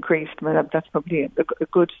has increased. That's probably a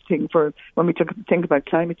good thing for when we think about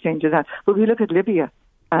climate change and that. But we look at Libya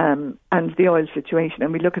and the oil situation,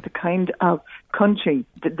 and we look at the kind of country,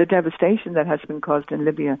 the devastation that has been caused in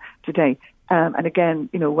Libya today. And again,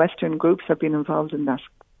 Western groups have been involved in that.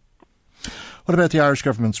 What about the Irish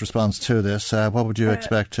government's response to this? What would you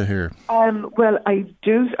expect to hear? Well,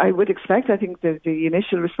 I would expect. I think the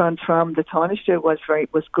initial response from the Taoiseach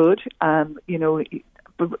was good.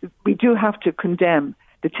 We do have to condemn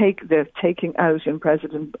the taking out, in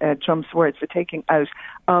President Trump's words, the taking out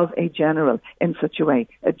of a general in such a way.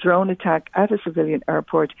 A drone attack at a civilian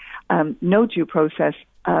airport, no due process.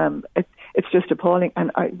 It's just appalling,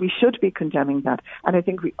 and we should be condemning that. And I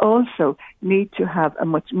think we also need to have a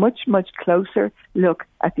much, much, much closer look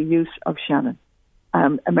at the use of Shannon.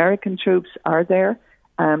 American troops are there.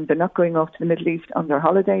 They're not going off to the Middle East on their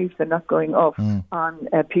holidays. They're not going off on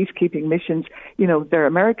peacekeeping missions. They're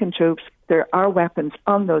American troops. There are weapons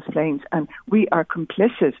on those planes, and we are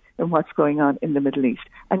complicit in what's going on in the Middle East.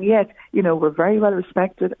 And yet, we're very well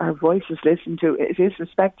respected. Our voice is listened to. It is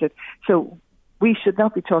respected. So we should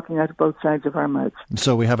not be talking out of both sides of our mouths.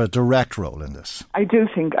 So we have a direct role in this. I do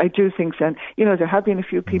think so. And, there have been a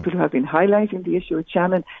few people who have been highlighting the issue at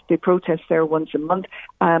Shannon. They protest there once a month.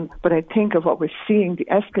 But I think of what we're seeing, the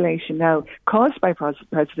escalation now caused by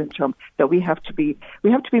President Trump, that we have to be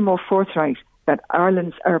more forthright that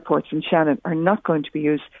Ireland's airports in Shannon are not going to be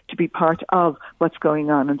used to be part of what's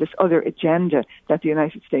going on and this other agenda that the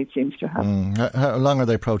United States seems to have. How long are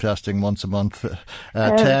they protesting once a month?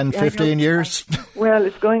 10, 15 years? Well,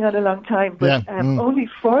 it's going on a long time, but only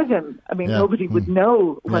for them. I mean, nobody would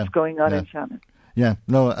know what's going on in Shannon. Yeah,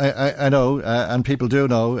 no, I know, and people do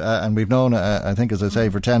know, and we've known, I think, as I say,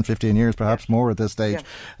 for 10, 15 years, perhaps more at this stage,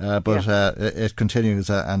 but it continues,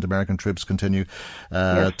 and American troops continue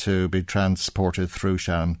to be transported through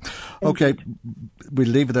Shannon. Okay, we'll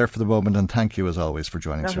leave it there for the moment, and thank you, as always, for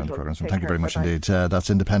joining us here on the programme. So thank you very much indeed. That's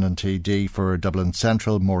Independent TD for Dublin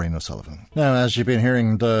Central, Maureen O'Sullivan. Now, as you've been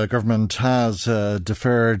hearing, the government has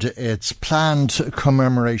deferred its planned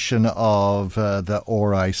commemoration of the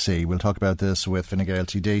RIC. We'll talk about this with with Fine Gael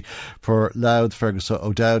TD for Louth, Fergus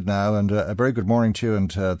O'Dowd now, and a very good morning to you,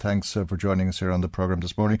 and thanks for joining us here on the programme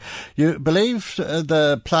this morning. You believe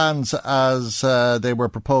the plans as they were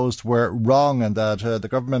proposed were wrong, and that the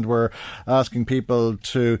government were asking people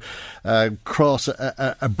to cross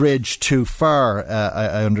a bridge too far,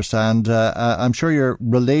 I understand. I'm sure you're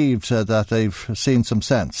relieved that they've seen some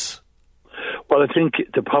sense. Well, I think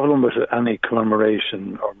the problem with any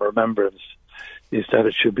commemoration or remembrance is that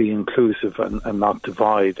it should be inclusive and not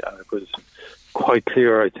divide. And it was quite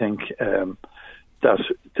clear, I think, that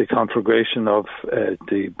the conflagration of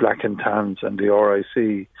the Black and Tans and the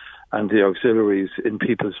RIC and the auxiliaries in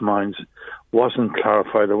people's minds wasn't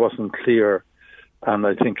clarified, it wasn't clear, and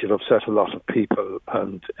I think it upset a lot of people.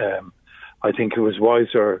 And I think it was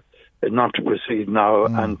wiser not to proceed now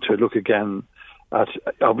and to look again at,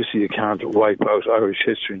 obviously you can't wipe out Irish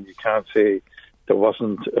history and you can't say there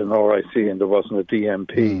wasn't an RIC and there wasn't a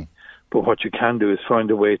DMP. But what you can do is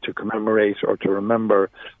find a way to commemorate or to remember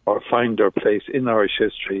or find their place in Irish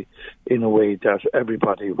history in a way that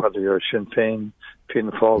everybody, whether you're Sinn Féin,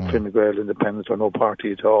 Fianna Fáil, Fine Gael, Independent or no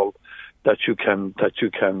party at all, that you can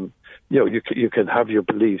you can have your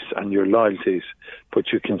beliefs and your loyalties,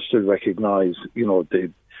 but you can still recognise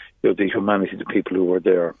the humanity of the people who were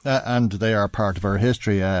there. And they are part of our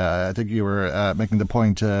history. I think you were making the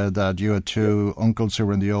point that you had two uncles who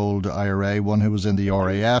were in the old IRA, one who was in the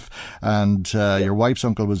RAF, and your wife's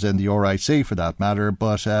uncle was in the RIC for that matter.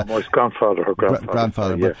 But my grandfather, her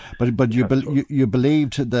grandfather. Yeah. But you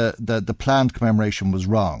believed the planned commemoration was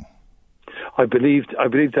wrong. I believed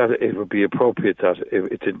that it would be appropriate that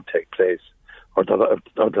it didn't take place, or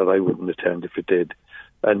that I wouldn't attend if it did.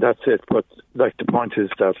 And that's it. But the point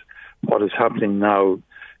is that what is happening now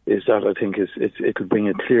is that I think it could bring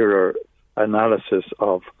a clearer analysis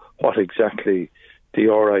of what exactly the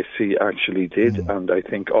RIC actually did, and I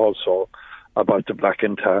think also about the Black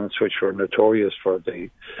and Tans, which were notorious for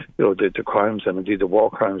the crimes and indeed the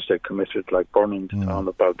war crimes they committed, like burning the town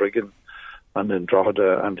of Balbriggan, and in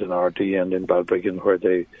Drogheda and in RD and in Balbriggan, where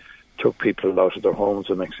they took people out of their homes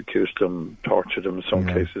and executed them, tortured them in some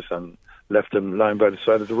cases, and left them lying by the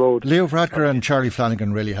side of the road. Leo Varadkar and Charlie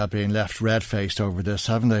Flanagan really have been left red-faced over this,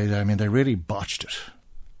 haven't they? I mean, they really botched it.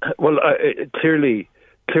 Well, clearly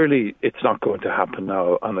it's not going to happen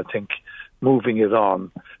now, and I think moving it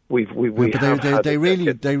on, they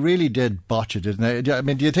really did botch it, didn't they? I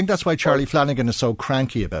mean, do you think that's why Charlie Flanagan is so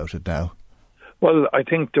cranky about it now? Well, I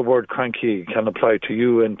think the word cranky can apply to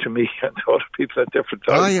you and to me and to other people at different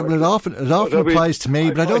times. Yeah, well, it often applies to me,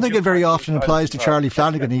 but I don't think it very often applies to Charlie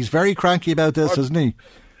Flanagan. He's very cranky about this, isn't he?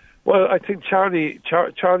 Well, I think Charlie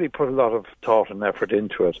put a lot of thought and effort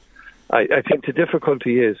into it. I think the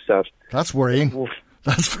difficulty is that... That's worrying.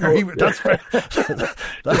 The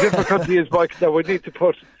difficulty is, Mike, that we need to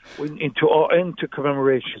put into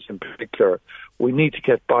commemorations in particular, we need to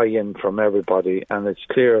get buy-in from everybody, and it's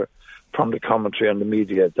clear from the commentary on the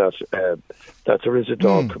media that there is a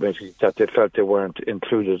dog committee, that they felt they weren't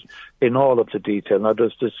included in all of the detail. Now,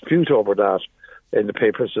 there's dispute over that in the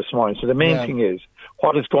papers this morning. So the main thing is,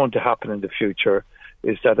 what is going to happen in the future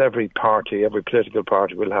is that every political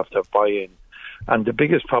party will have to have buy-in. And the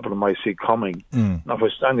biggest problem I see coming,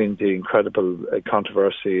 notwithstanding the incredible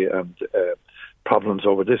controversy and problems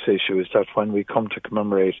over this issue, is that when we come to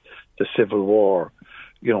commemorate the Civil War,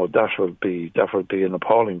 that will be an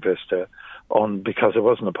appalling vista, because it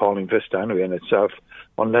was an appalling vista anyway in itself,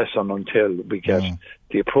 unless and until we get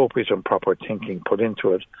the appropriate and proper thinking put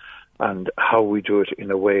into it, and how we do it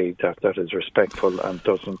in a way that is respectful and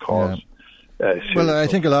doesn't cause... Well, I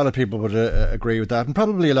think a lot of people would agree with that, and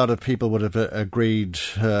probably a lot of people would have agreed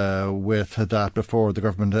with that before the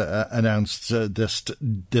government announced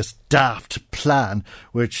this daft plan,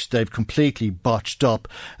 which they've completely botched up.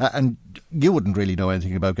 And you wouldn't really know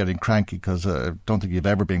anything about getting cranky, because I don't think you've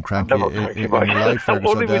ever been cranky in your life.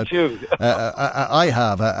 Only with you. I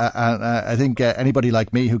have. I think anybody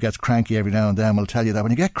like me who gets cranky every now and then will tell you that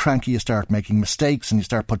when you get cranky, you start making mistakes and you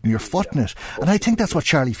start putting your foot in it. And I think that's what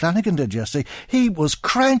Charlie Flanagan did yesterday. He was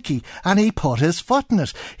cranky and he put his foot in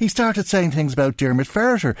it. He started saying things about Diarmuid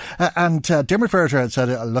Ferriter, and Diarmuid Ferriter had said,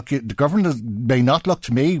 look, the government may not look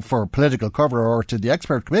to me for political cover or to the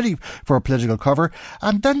expert committee for political cover.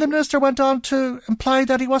 And then the minister went on to imply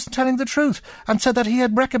that he wasn't telling the truth and said that he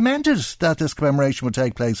had recommended that this commemoration would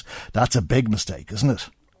take place. That's a big mistake, isn't it?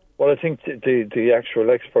 Well, I think the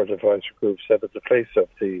actual expert advisory group said that the place of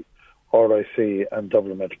the RIC and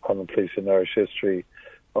Dublin Metropolitan Police in Irish history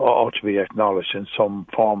ought to be acknowledged in some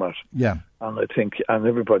format. Yeah. And I think, and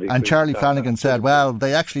everybody... And Charlie Flanagan said, well,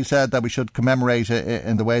 they actually said that we should commemorate it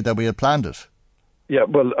in the way that we had planned it. Yeah,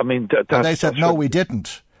 well, I mean... And they said, no, we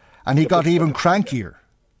didn't. And he got even crankier.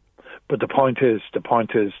 But the point is that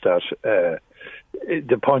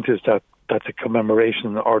the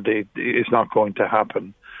commemoration is not going to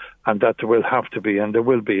happen, and that there will have to be, and there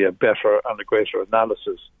will be a better and a greater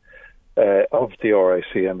analysis of the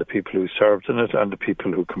RIC and the people who served in it and the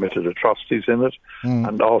people who committed atrocities in it,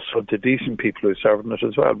 and also the decent people who served in it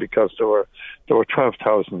as well, because there were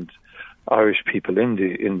 12,000 Irish people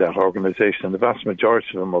in that organisation, and the vast majority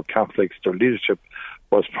of them were Catholics. Their leadership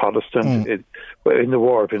was Protestant. In the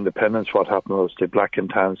War of Independence, what happened was the Black and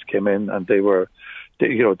Tans came in, and they,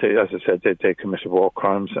 as I said, they committed war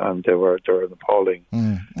crimes, and they were appalling.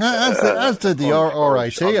 As did the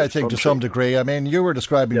RIC, I think, to some degree. I mean, you were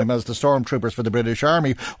describing them as the stormtroopers for the British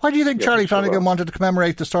Army. Why do you think Charlie Flanagan wanted to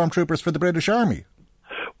commemorate the stormtroopers for the British Army?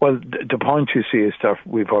 Well, the point you see is that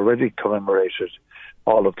we've already commemorated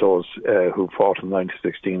all of those who fought in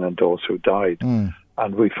 1916 and those who died.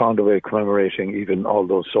 And we found a way of commemorating even all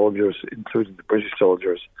those soldiers, including the British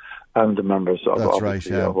soldiers and the members of Old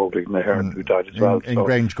Mahern who died as well. In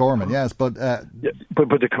Grangegorman, yes. But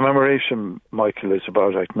the commemoration, Michael, is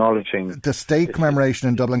about acknowledging... The state commemoration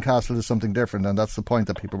in Dublin Castle is something different, and that's the point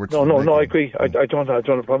that people were making. No, I agree. I don't have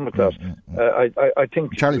a problem with that. I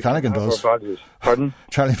think... Charlie Flanagan does. Pardon?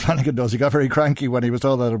 Charlie Flanagan does. He got very cranky when he was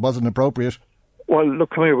told that it wasn't appropriate. Well, look,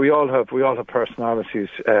 come here. We all have personalities,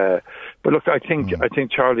 but look, I think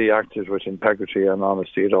Charlie acted with integrity and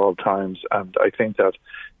honesty at all times, and I think that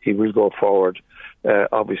he will go forward,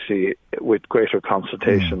 obviously, with greater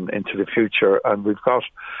consultation into the future. And we've got,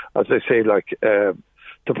 as I say, to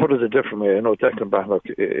put it a different way, I know Declan Bannock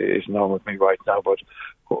is not with me right now, but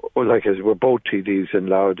we're both TDs in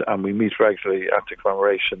Louth, and we meet regularly at the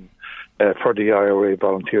commemoration for the IRA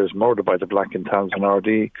volunteers murdered by the Black and Tans and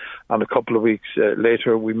RD, and a couple of weeks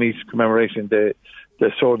later we meet commemorating the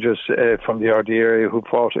soldiers from the RD area who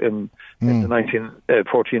fought in the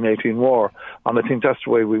 1914-18 war. And I think that's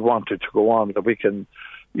the way we want it to go on, that we can,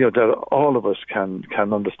 that all of us can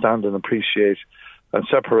understand and appreciate and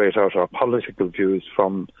separate out our political views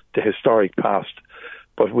from the historic past.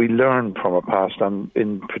 But we learn from our past, and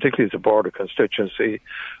in particularly the border constituency,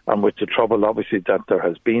 and with the trouble, obviously, that there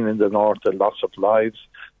has been in the north, the loss of lives,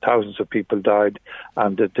 thousands of people died,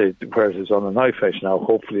 and whereas it's on a knife edge now,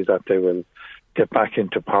 hopefully that they will get back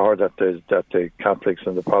into power, that the Catholics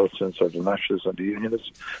and the Protestants or the Nationalists and the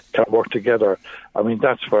Unionists can work together. I mean,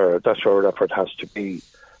 that's where our effort has to be,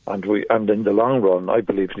 and in the long run, I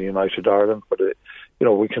believe in a united Ireland, but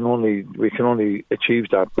we can only achieve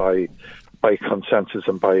that by consensus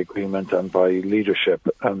and by agreement and by leadership.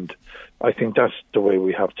 And I think that's the way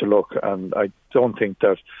we have to look. And I don't think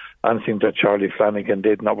that anything that Charlie Flanagan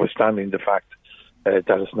did, notwithstanding the fact that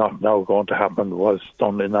it's not now going to happen, was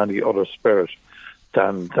done in any other spirit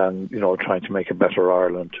than trying to make a better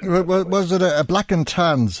Ireland. Was it a Black and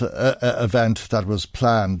Tans event that was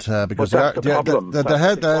planned? Because the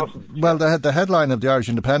headline of the Irish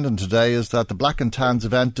Independent today is that the Black and Tans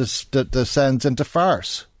event descends into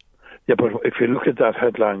farce. Yeah, but if you look at that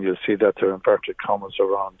headline, you'll see that there are inverted commas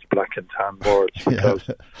around Black and Tan words. Because,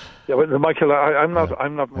 well, Michael, I'm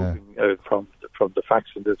not moving from the facts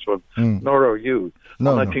in this one, nor are you.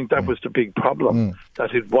 I think that was the big problem,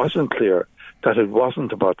 that it wasn't clear that it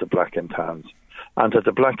wasn't about the Black and Tans, and that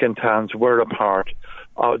the Black and Tans were a part.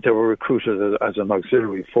 They were recruited as an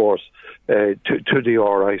auxiliary force to the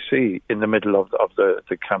RIC in the middle of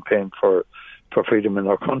the campaign for freedom in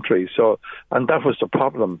our country. So, and that was the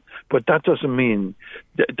problem. But that doesn't mean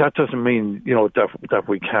that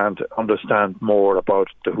we can't understand more about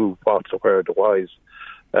the who, what, the where, the whys,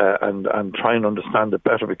 and try and understand it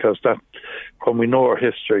better. Because that, when we know our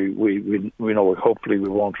history, we know hopefully we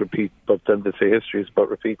won't repeat. But then they say history is about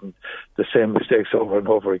repeating the same mistakes over and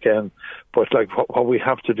over again. But what we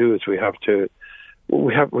have to do is we have to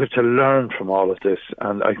learn from all of this.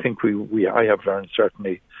 And I think I have learned,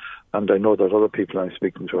 certainly. And I know that other people I'm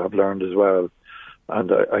speaking to have learned as well. And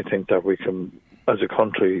I think that we can, as a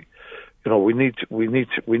country, we need to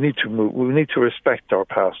move. We need to respect our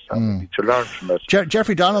past and we need to learn from it.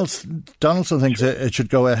 Jeffrey Donaldson thinks it should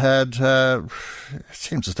go ahead. It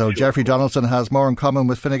seems as though Jeffrey Donaldson has more in common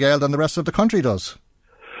with Fine Gael than the rest of the country does.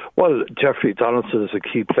 Well, Jeffrey Donaldson is a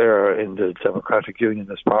key player in the Democratic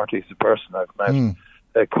Unionist Party. He's a person I've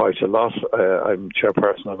met quite a lot. I'm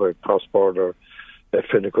chairperson of a cross-border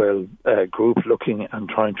Fine Gael group looking and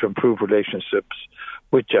trying to improve relationships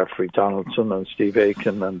with Jeffrey Donaldson and Steve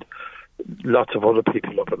Aiken and lots of other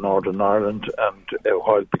people up in Northern Ireland, and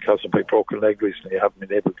while because of my broken leg recently, I haven't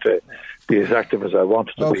been able to be as active as I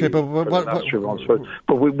wanted to be.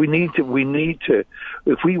 But we need to,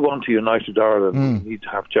 if we want a united Ireland, we need to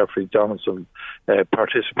have Jeffrey Donaldson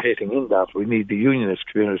participating in that. We need the unionist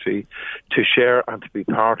community to share and to be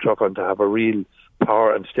part of and to have a real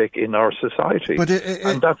power and stake in our society.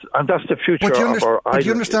 And that's the future of our... But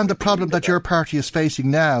you understand the problem that your party is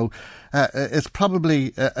facing now? It's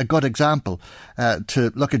probably a good example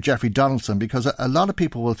to look at Jeffrey Donaldson, because a lot of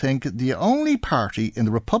people will think the only party in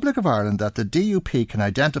the Republic of Ireland that the DUP can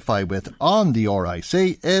identify with on the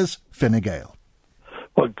RIC is Fine Gael.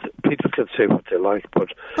 Well, people can say what they like,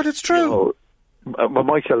 but it's true.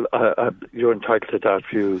 Michael, you're entitled to that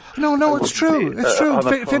view. No, it's true. It's true. On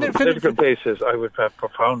a political basis, I would have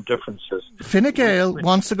profound differences. Fine Gael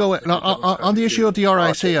wants to go on the issue of the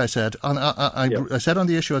RIC. I said I said on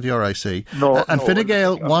the issue of the RIC, and Fine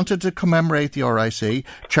Gael wanted to commemorate the RIC.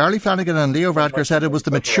 Charlie Flanagan and Leo Varadkar said it was the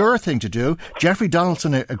mature thing to do. Jeffrey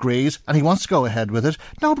Donaldson agrees, and he wants to go ahead with it.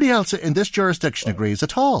 Nobody else in this jurisdiction agrees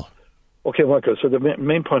at all. Okay, Michael. So the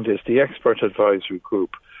main point is the expert advisory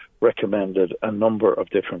group recommended a number of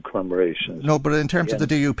different commemorations. No, but in terms of the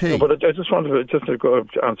DUP... No, but I just wanted to go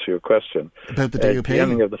to answer your question. About the DUP? The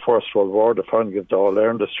ending of the First World War, the founding of Dáil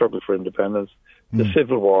Éireann, the struggle for independence, the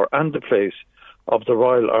Civil War, and the place of the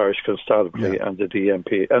Royal Irish Constabulary and the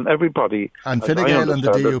DMP. And everybody... And Fine Gael and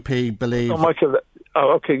the DUP believe... No, Michael...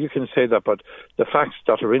 okay, you can say that, but the facts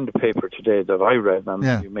that are in the paper today that I read,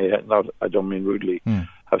 and you may not, I don't mean rudely,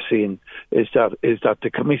 have seen, is that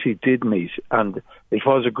the committee did meet, and it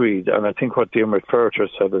was agreed, and I think what Diarmaid Ferriter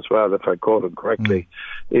said as well, if I quote him correctly,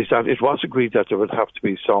 is that it was agreed that there would have to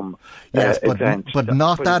be some event. But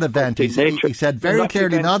not that event. He said very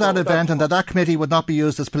clearly not that event, and that committee would not be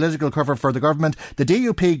used as political cover for the government. The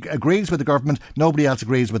DUP agrees with the government, nobody else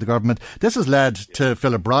agrees with the government. This has led to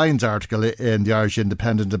Philip Bryan's article in the Irish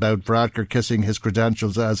Independent about Varadkar kissing his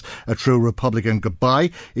credentials as a true Republican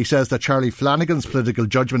goodbye. He says that Charlie Flanagan's political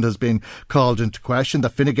judgment has been called into question,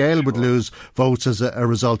 that Fine Gael would lose votes as a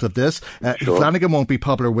result of this. Flanagan won't be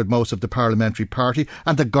popular with most of the parliamentary party,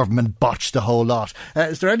 and the government botched the whole lot.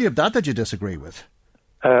 Is there any of that you disagree with?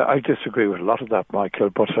 I disagree with a lot of that,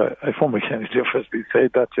 Michael, but I won't make any difference if you say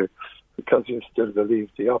that to because you still believe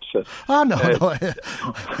the opposite. Oh, no.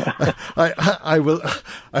 I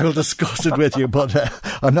will discuss it with you, but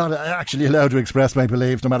I'm not actually allowed to express my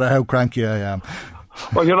belief, no matter how cranky I am.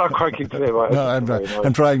 Well, you're not cranky today, right? No,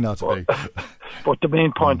 I'm trying not to be. But the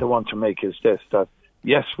main point I want to make is this, that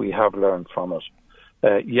yes, we have learned from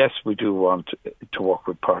it. Yes, we do want to work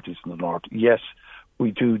with parties in the North. Yes,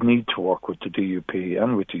 we do need to work with the DUP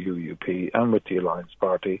and with the UUP and with the Alliance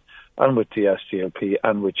Party and with the SDLP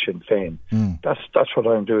and with Sinn Féin. That's what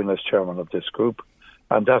I'm doing as chairman of this group,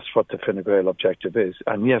 and that's what the Fine Gael objective is.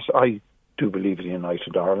 And yes, I do believe in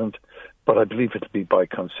United Ireland, but I believe it to be by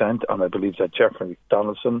consent, and I believe that Jeffrey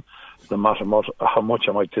Donaldson, no matter how much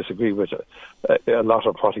I might disagree with a lot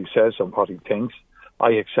of what he says and what he thinks,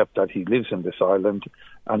 I accept that he lives in this island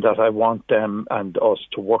and that I want them and us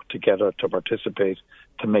to work together to participate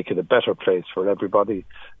to make it a better place for everybody,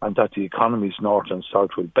 and that the economies north and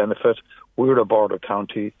south will benefit. We're a border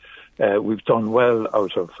county. We've done well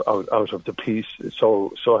out of the peace.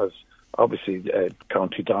 So has obviously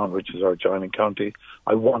County Down, which is our adjoining county.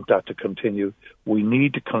 I want that to continue. We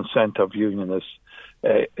need the consent of unionists.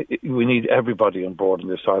 We need everybody on board in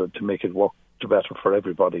this island to make it work better for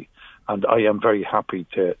everybody. And I am very happy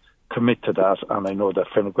to commit to that, and I know that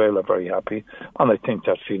Fine Gael are very happy, and I think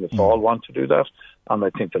that Fianna Fáil want to do that, and I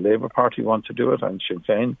think the Labour Party want to do it, and Sinn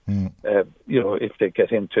Féin, if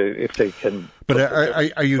they can. But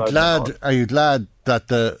are you glad? Are you glad that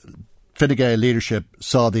the Fine Gael leadership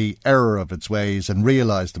saw the error of its ways and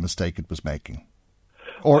realised the mistake it was making,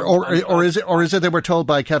 or is it they were told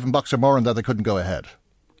by Kevin Boxer-Moran that they couldn't go ahead?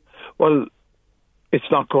 Well, it's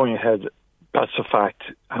not going ahead. That's a fact,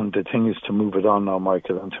 and the thing is to move it on now,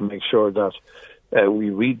 Michael, and to make sure that we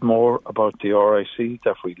read more about the RIC,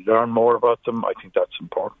 that we learn more about them. I think that's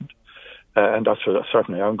important, and that's what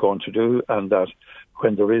certainly I'm going to do. And that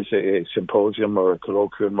when there is a symposium or a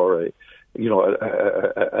colloquium or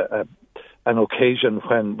an occasion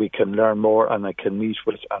when we can learn more and I can meet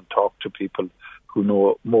with and talk to people who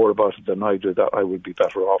know more about it than I do, that I will be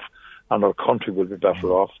better off, and our country will be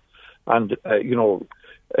better off. And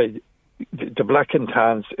the black and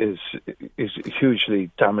tans is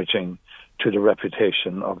hugely damaging to the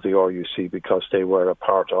reputation of the RUC because they were a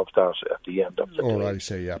part of that at the end of the day. RIC,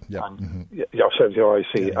 the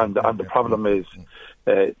RIC, and the problem is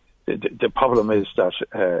the problem is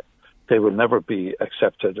that they will never be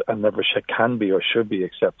accepted and never can be or should be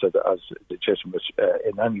accepted as legitimate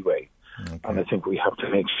in any way. Okay. And I think we have to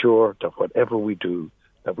make sure that whatever we do,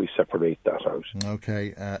 that we separate that out.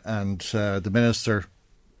 Okay, and the Minister,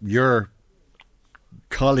 your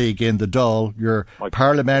colleague in the Dáil, your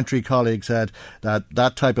parliamentary colleague, said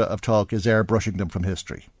that type of talk is airbrushing them from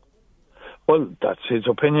history. Well, that's his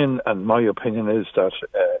opinion, and my opinion is that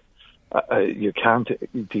you can't.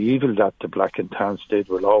 The evil that the Black and Tans did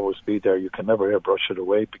will always be there. You can never airbrush it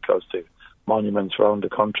away because the monuments around the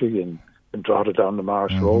country and Drogheda down the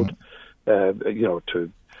Marsh Road,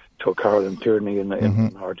 to Carl and Tierney in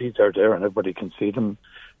Hardy, they're there and everybody can see them,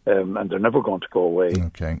 and they're never going to go away.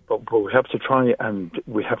 Okay. But we have to try and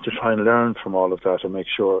learn from all of that and make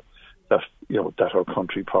sure that that our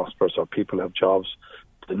country prospers, our people have jobs,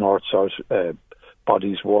 the north-south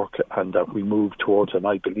bodies work, and that we move towards, and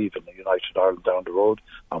I believe in the United Ireland down the road,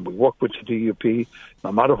 and we work with the DUP.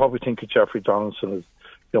 No matter what we think of Jeffrey Donaldson,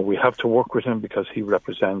 we have to work with him because he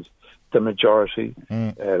represents the majority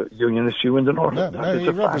unionist view in the north.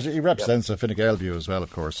 He represents a Fine Gael view as well,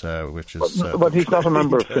 of course, which is... But he's not a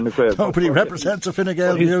member of Fine Gael. No, but he represents a Fine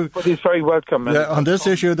Gael view. But he's very welcome. On this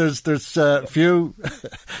issue, there's few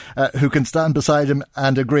who can stand beside him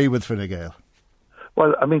and agree with Fine Gael.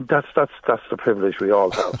 Well, I mean, that's the privilege we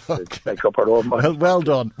all have to make up our own mind. Well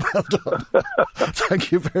done.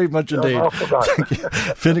 Thank you very much indeed. Thank you.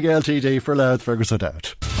 Fine Gael TD for Louth, Fergus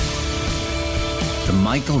O'Dowd. The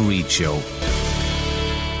Michael Reid Show.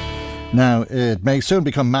 Now, it may soon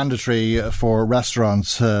become mandatory for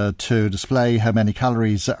restaurants to display how many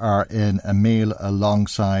calories are in a meal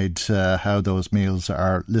alongside how those meals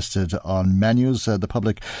are listed on menus. The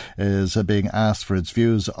public is being asked for its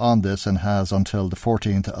views on this and has until the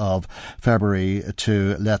 14th of February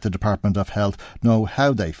to let the Department of Health know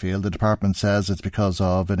how they feel. The department says it's because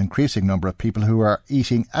of an increasing number of people who are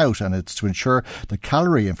eating out, and it's to ensure the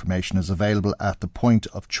calorie information is available at the point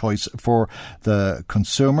of choice for the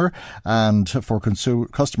consumer, and for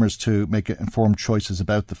customers to make informed choices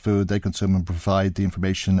about the food they consume and provide the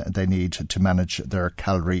information they need to manage their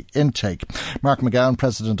calorie intake. Mark McGowan,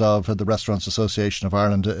 President of the Restaurants Association of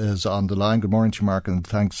Ireland, is on the line. Good morning to you, Mark, and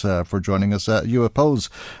thanks for joining us. You oppose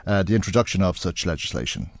the introduction of such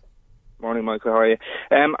legislation. Morning, Michael. How are you?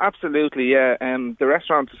 Absolutely, yeah. The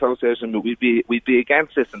Restaurants Association, we'd be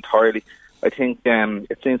against this entirely. I think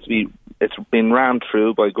it seems to be, it's been rammed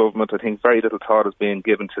through by government. I think very little thought is being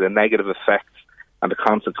given to the negative effects and the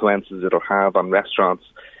consequences it'll have on restaurants.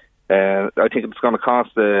 I think it's going to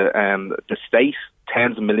cost the state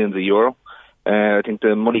tens of millions of euro. I think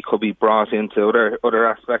the money could be brought into other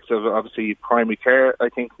aspects of, obviously, primary care. I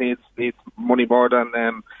think needs money more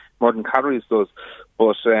than calories does.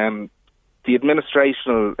 But the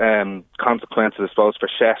administrational consequences, I suppose, for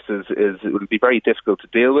chefs it will be very difficult to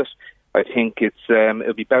deal with. I think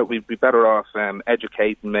we'd be better off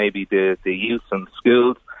educating maybe the youth and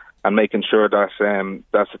schools and making sure that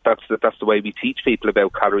that's the way we teach people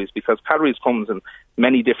about calories, because calories comes in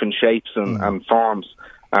many different shapes and forms.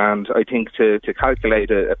 And I think to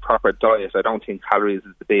calculate a proper diet, I don't think calories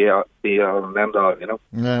is the be all and end all,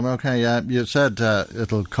 Okay, you said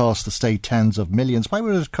it'll cost the state tens of millions. Why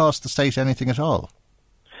would it cost the state anything at all?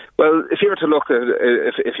 Well, if you were to look at,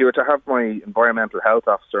 if you were to have my environmental health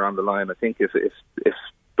officer on the line, I think if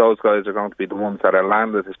those guys are going to be the ones that are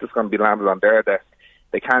landed, if it's going to be landed on their desk,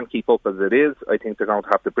 they can't keep up as it is. I think they're going to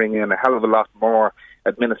have to bring in a hell of a lot more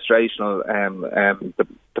administrational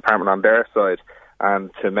department on their side,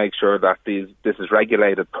 and to make sure that this is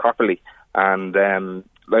regulated properly. And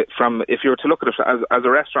if you were to look at it as a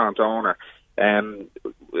restaurant owner,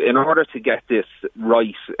 in order to get this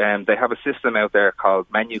right, they have a system out there called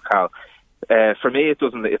MenuCal. For me,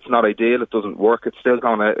 it's not ideal. It doesn't work. It's still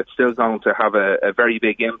going to have a very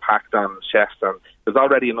big impact on chefs, and there's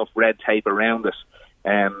already enough red tape around it.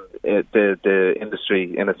 The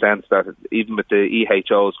industry, in a sense, that even with the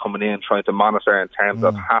EHOs coming in trying to monitor in terms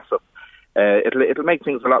of hassle, it'll make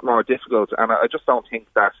things a lot more difficult, and I just don't think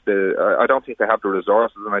I don't think they have the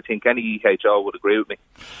resources, and I think any EHO would agree with me.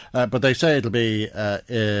 But they say it'll be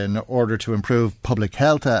in order to improve public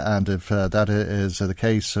health, and if that is the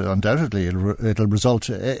case, undoubtedly it'll result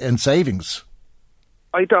in savings.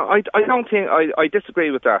 I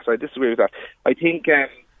disagree with that. I think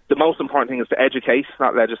the most important thing is to educate,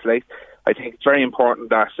 not legislate. I think it's very important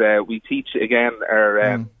that we teach again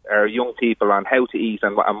our young people on how to eat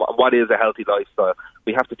and what is a healthy lifestyle.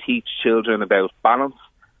 We have to teach children about balance,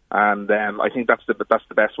 and I think that's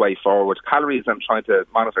the best way forward. Calories and trying to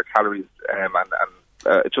monitor calories, and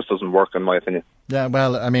it just doesn't work, in my opinion. Yeah,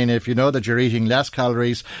 well, I mean, if you know that you're eating less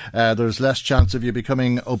calories, there's less chance of you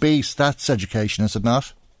becoming obese. That's education, is it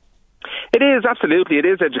not? It is, absolutely. It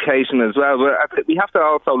is education as well. But we have to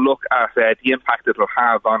also look at the impact it will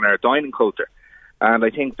have on our dining culture. And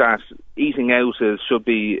I think that eating out should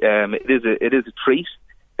be, it is a treat.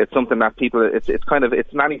 It's something that people, it's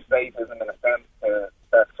nanny statism in a sense,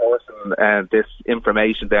 that's forcing this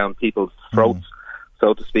information down people's throats,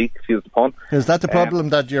 so to speak, excuse the pun. Is that the problem,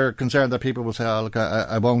 that you're concerned that people will say, oh, look,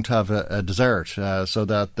 I won't have a dessert, so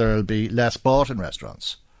that there'll be less bought in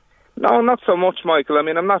restaurants? No, not so much, Michael. I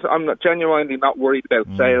mean, I'm not genuinely not worried about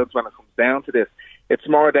sales when it comes down to this. It's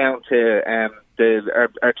more down to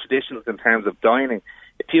our traditions in terms of dining.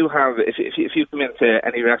 If you come into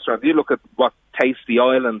any restaurant, you look at what Tasty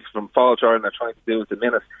Island from Fáilte are trying to do at the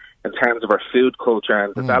minute in terms of our food culture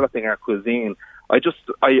and developing our cuisine.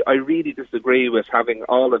 I really disagree with having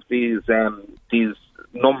all of these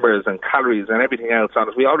numbers and calories and everything else on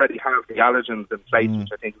it. We already have the allergens in place, which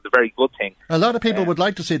I think is a very good thing. A lot of people would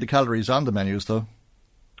like to see the calories on the menus, though.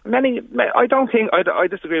 I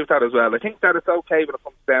disagree with that as well. I think that it's okay when it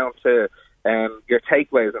comes down to your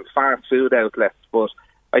takeaways and fast food outlets, but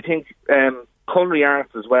I think culinary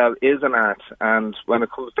arts as well is an art, and when it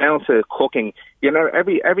comes down to cooking,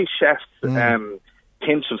 every chef's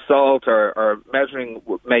pinch of salt or measuring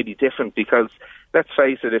may be different, because let's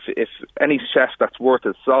face it, if any chef that's worth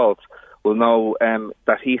his salt will know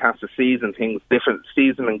that he has to season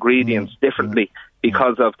ingredients differently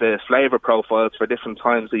because of the flavour profiles for different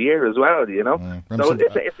times of year as well, So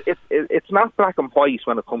it's not black and white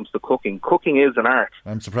when it comes to cooking. Cooking is an art.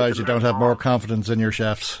 I'm surprised you don't have more confidence in your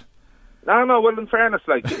chefs. No, well, in fairness,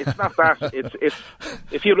 it's not that. It's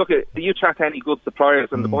if you look at, you chat to any good suppliers,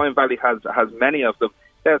 and the Boyne Valley has many of them,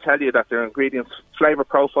 they'll tell you that their ingredients, flavour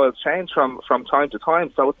profiles change from time to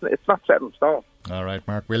time, so it's not set in stone. All right,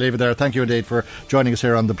 Mark, we'll leave it there. Thank you indeed for joining us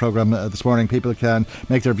here on the programme this morning. People can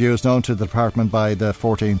make their views known to the department by the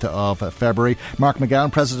 14th of February. Mark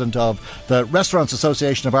McGowan, President of the Restaurants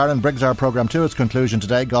Association of Ireland, brings our programme to its conclusion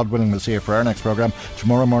today. God willing, we'll see you for our next programme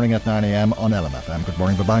tomorrow morning at 9 a.m. on LMFM. Good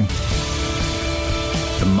morning, bye-bye.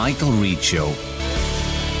 The Michael Reid Show.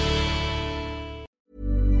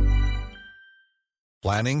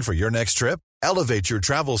 Planning for your next trip? Elevate your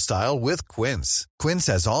travel style with Quince. Quince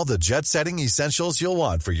has all the jet-setting essentials you'll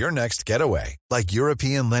want for your next getaway, like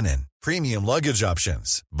European linen, premium luggage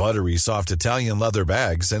options, buttery soft Italian leather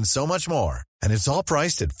bags, and so much more. And it's all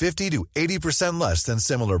priced at 50 to 80% less than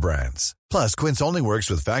similar brands. Plus, Quince only works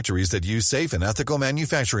with factories that use safe and ethical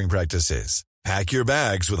manufacturing practices. Pack your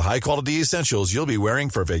bags with high-quality essentials you'll be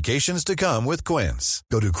wearing for vacations to come with Quince.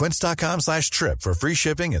 Go to quince.com/trip for free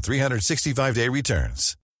shipping and 365-day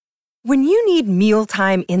returns. When you need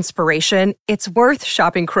mealtime inspiration, it's worth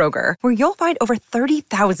shopping Kroger, where you'll find over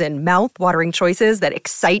 30,000 mouth-watering choices that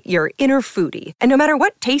excite your inner foodie. And no matter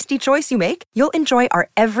what tasty choice you make, you'll enjoy our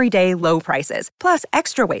everyday low prices, plus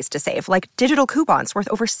extra ways to save, like digital coupons worth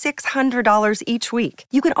over $600 each week.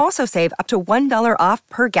 You can also save up to $1 off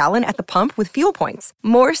per gallon at the pump with fuel points.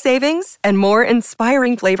 More savings and more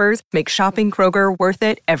inspiring flavors make shopping Kroger worth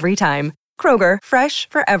it every time. Kroger, fresh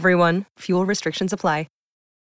for everyone. Fuel restrictions apply.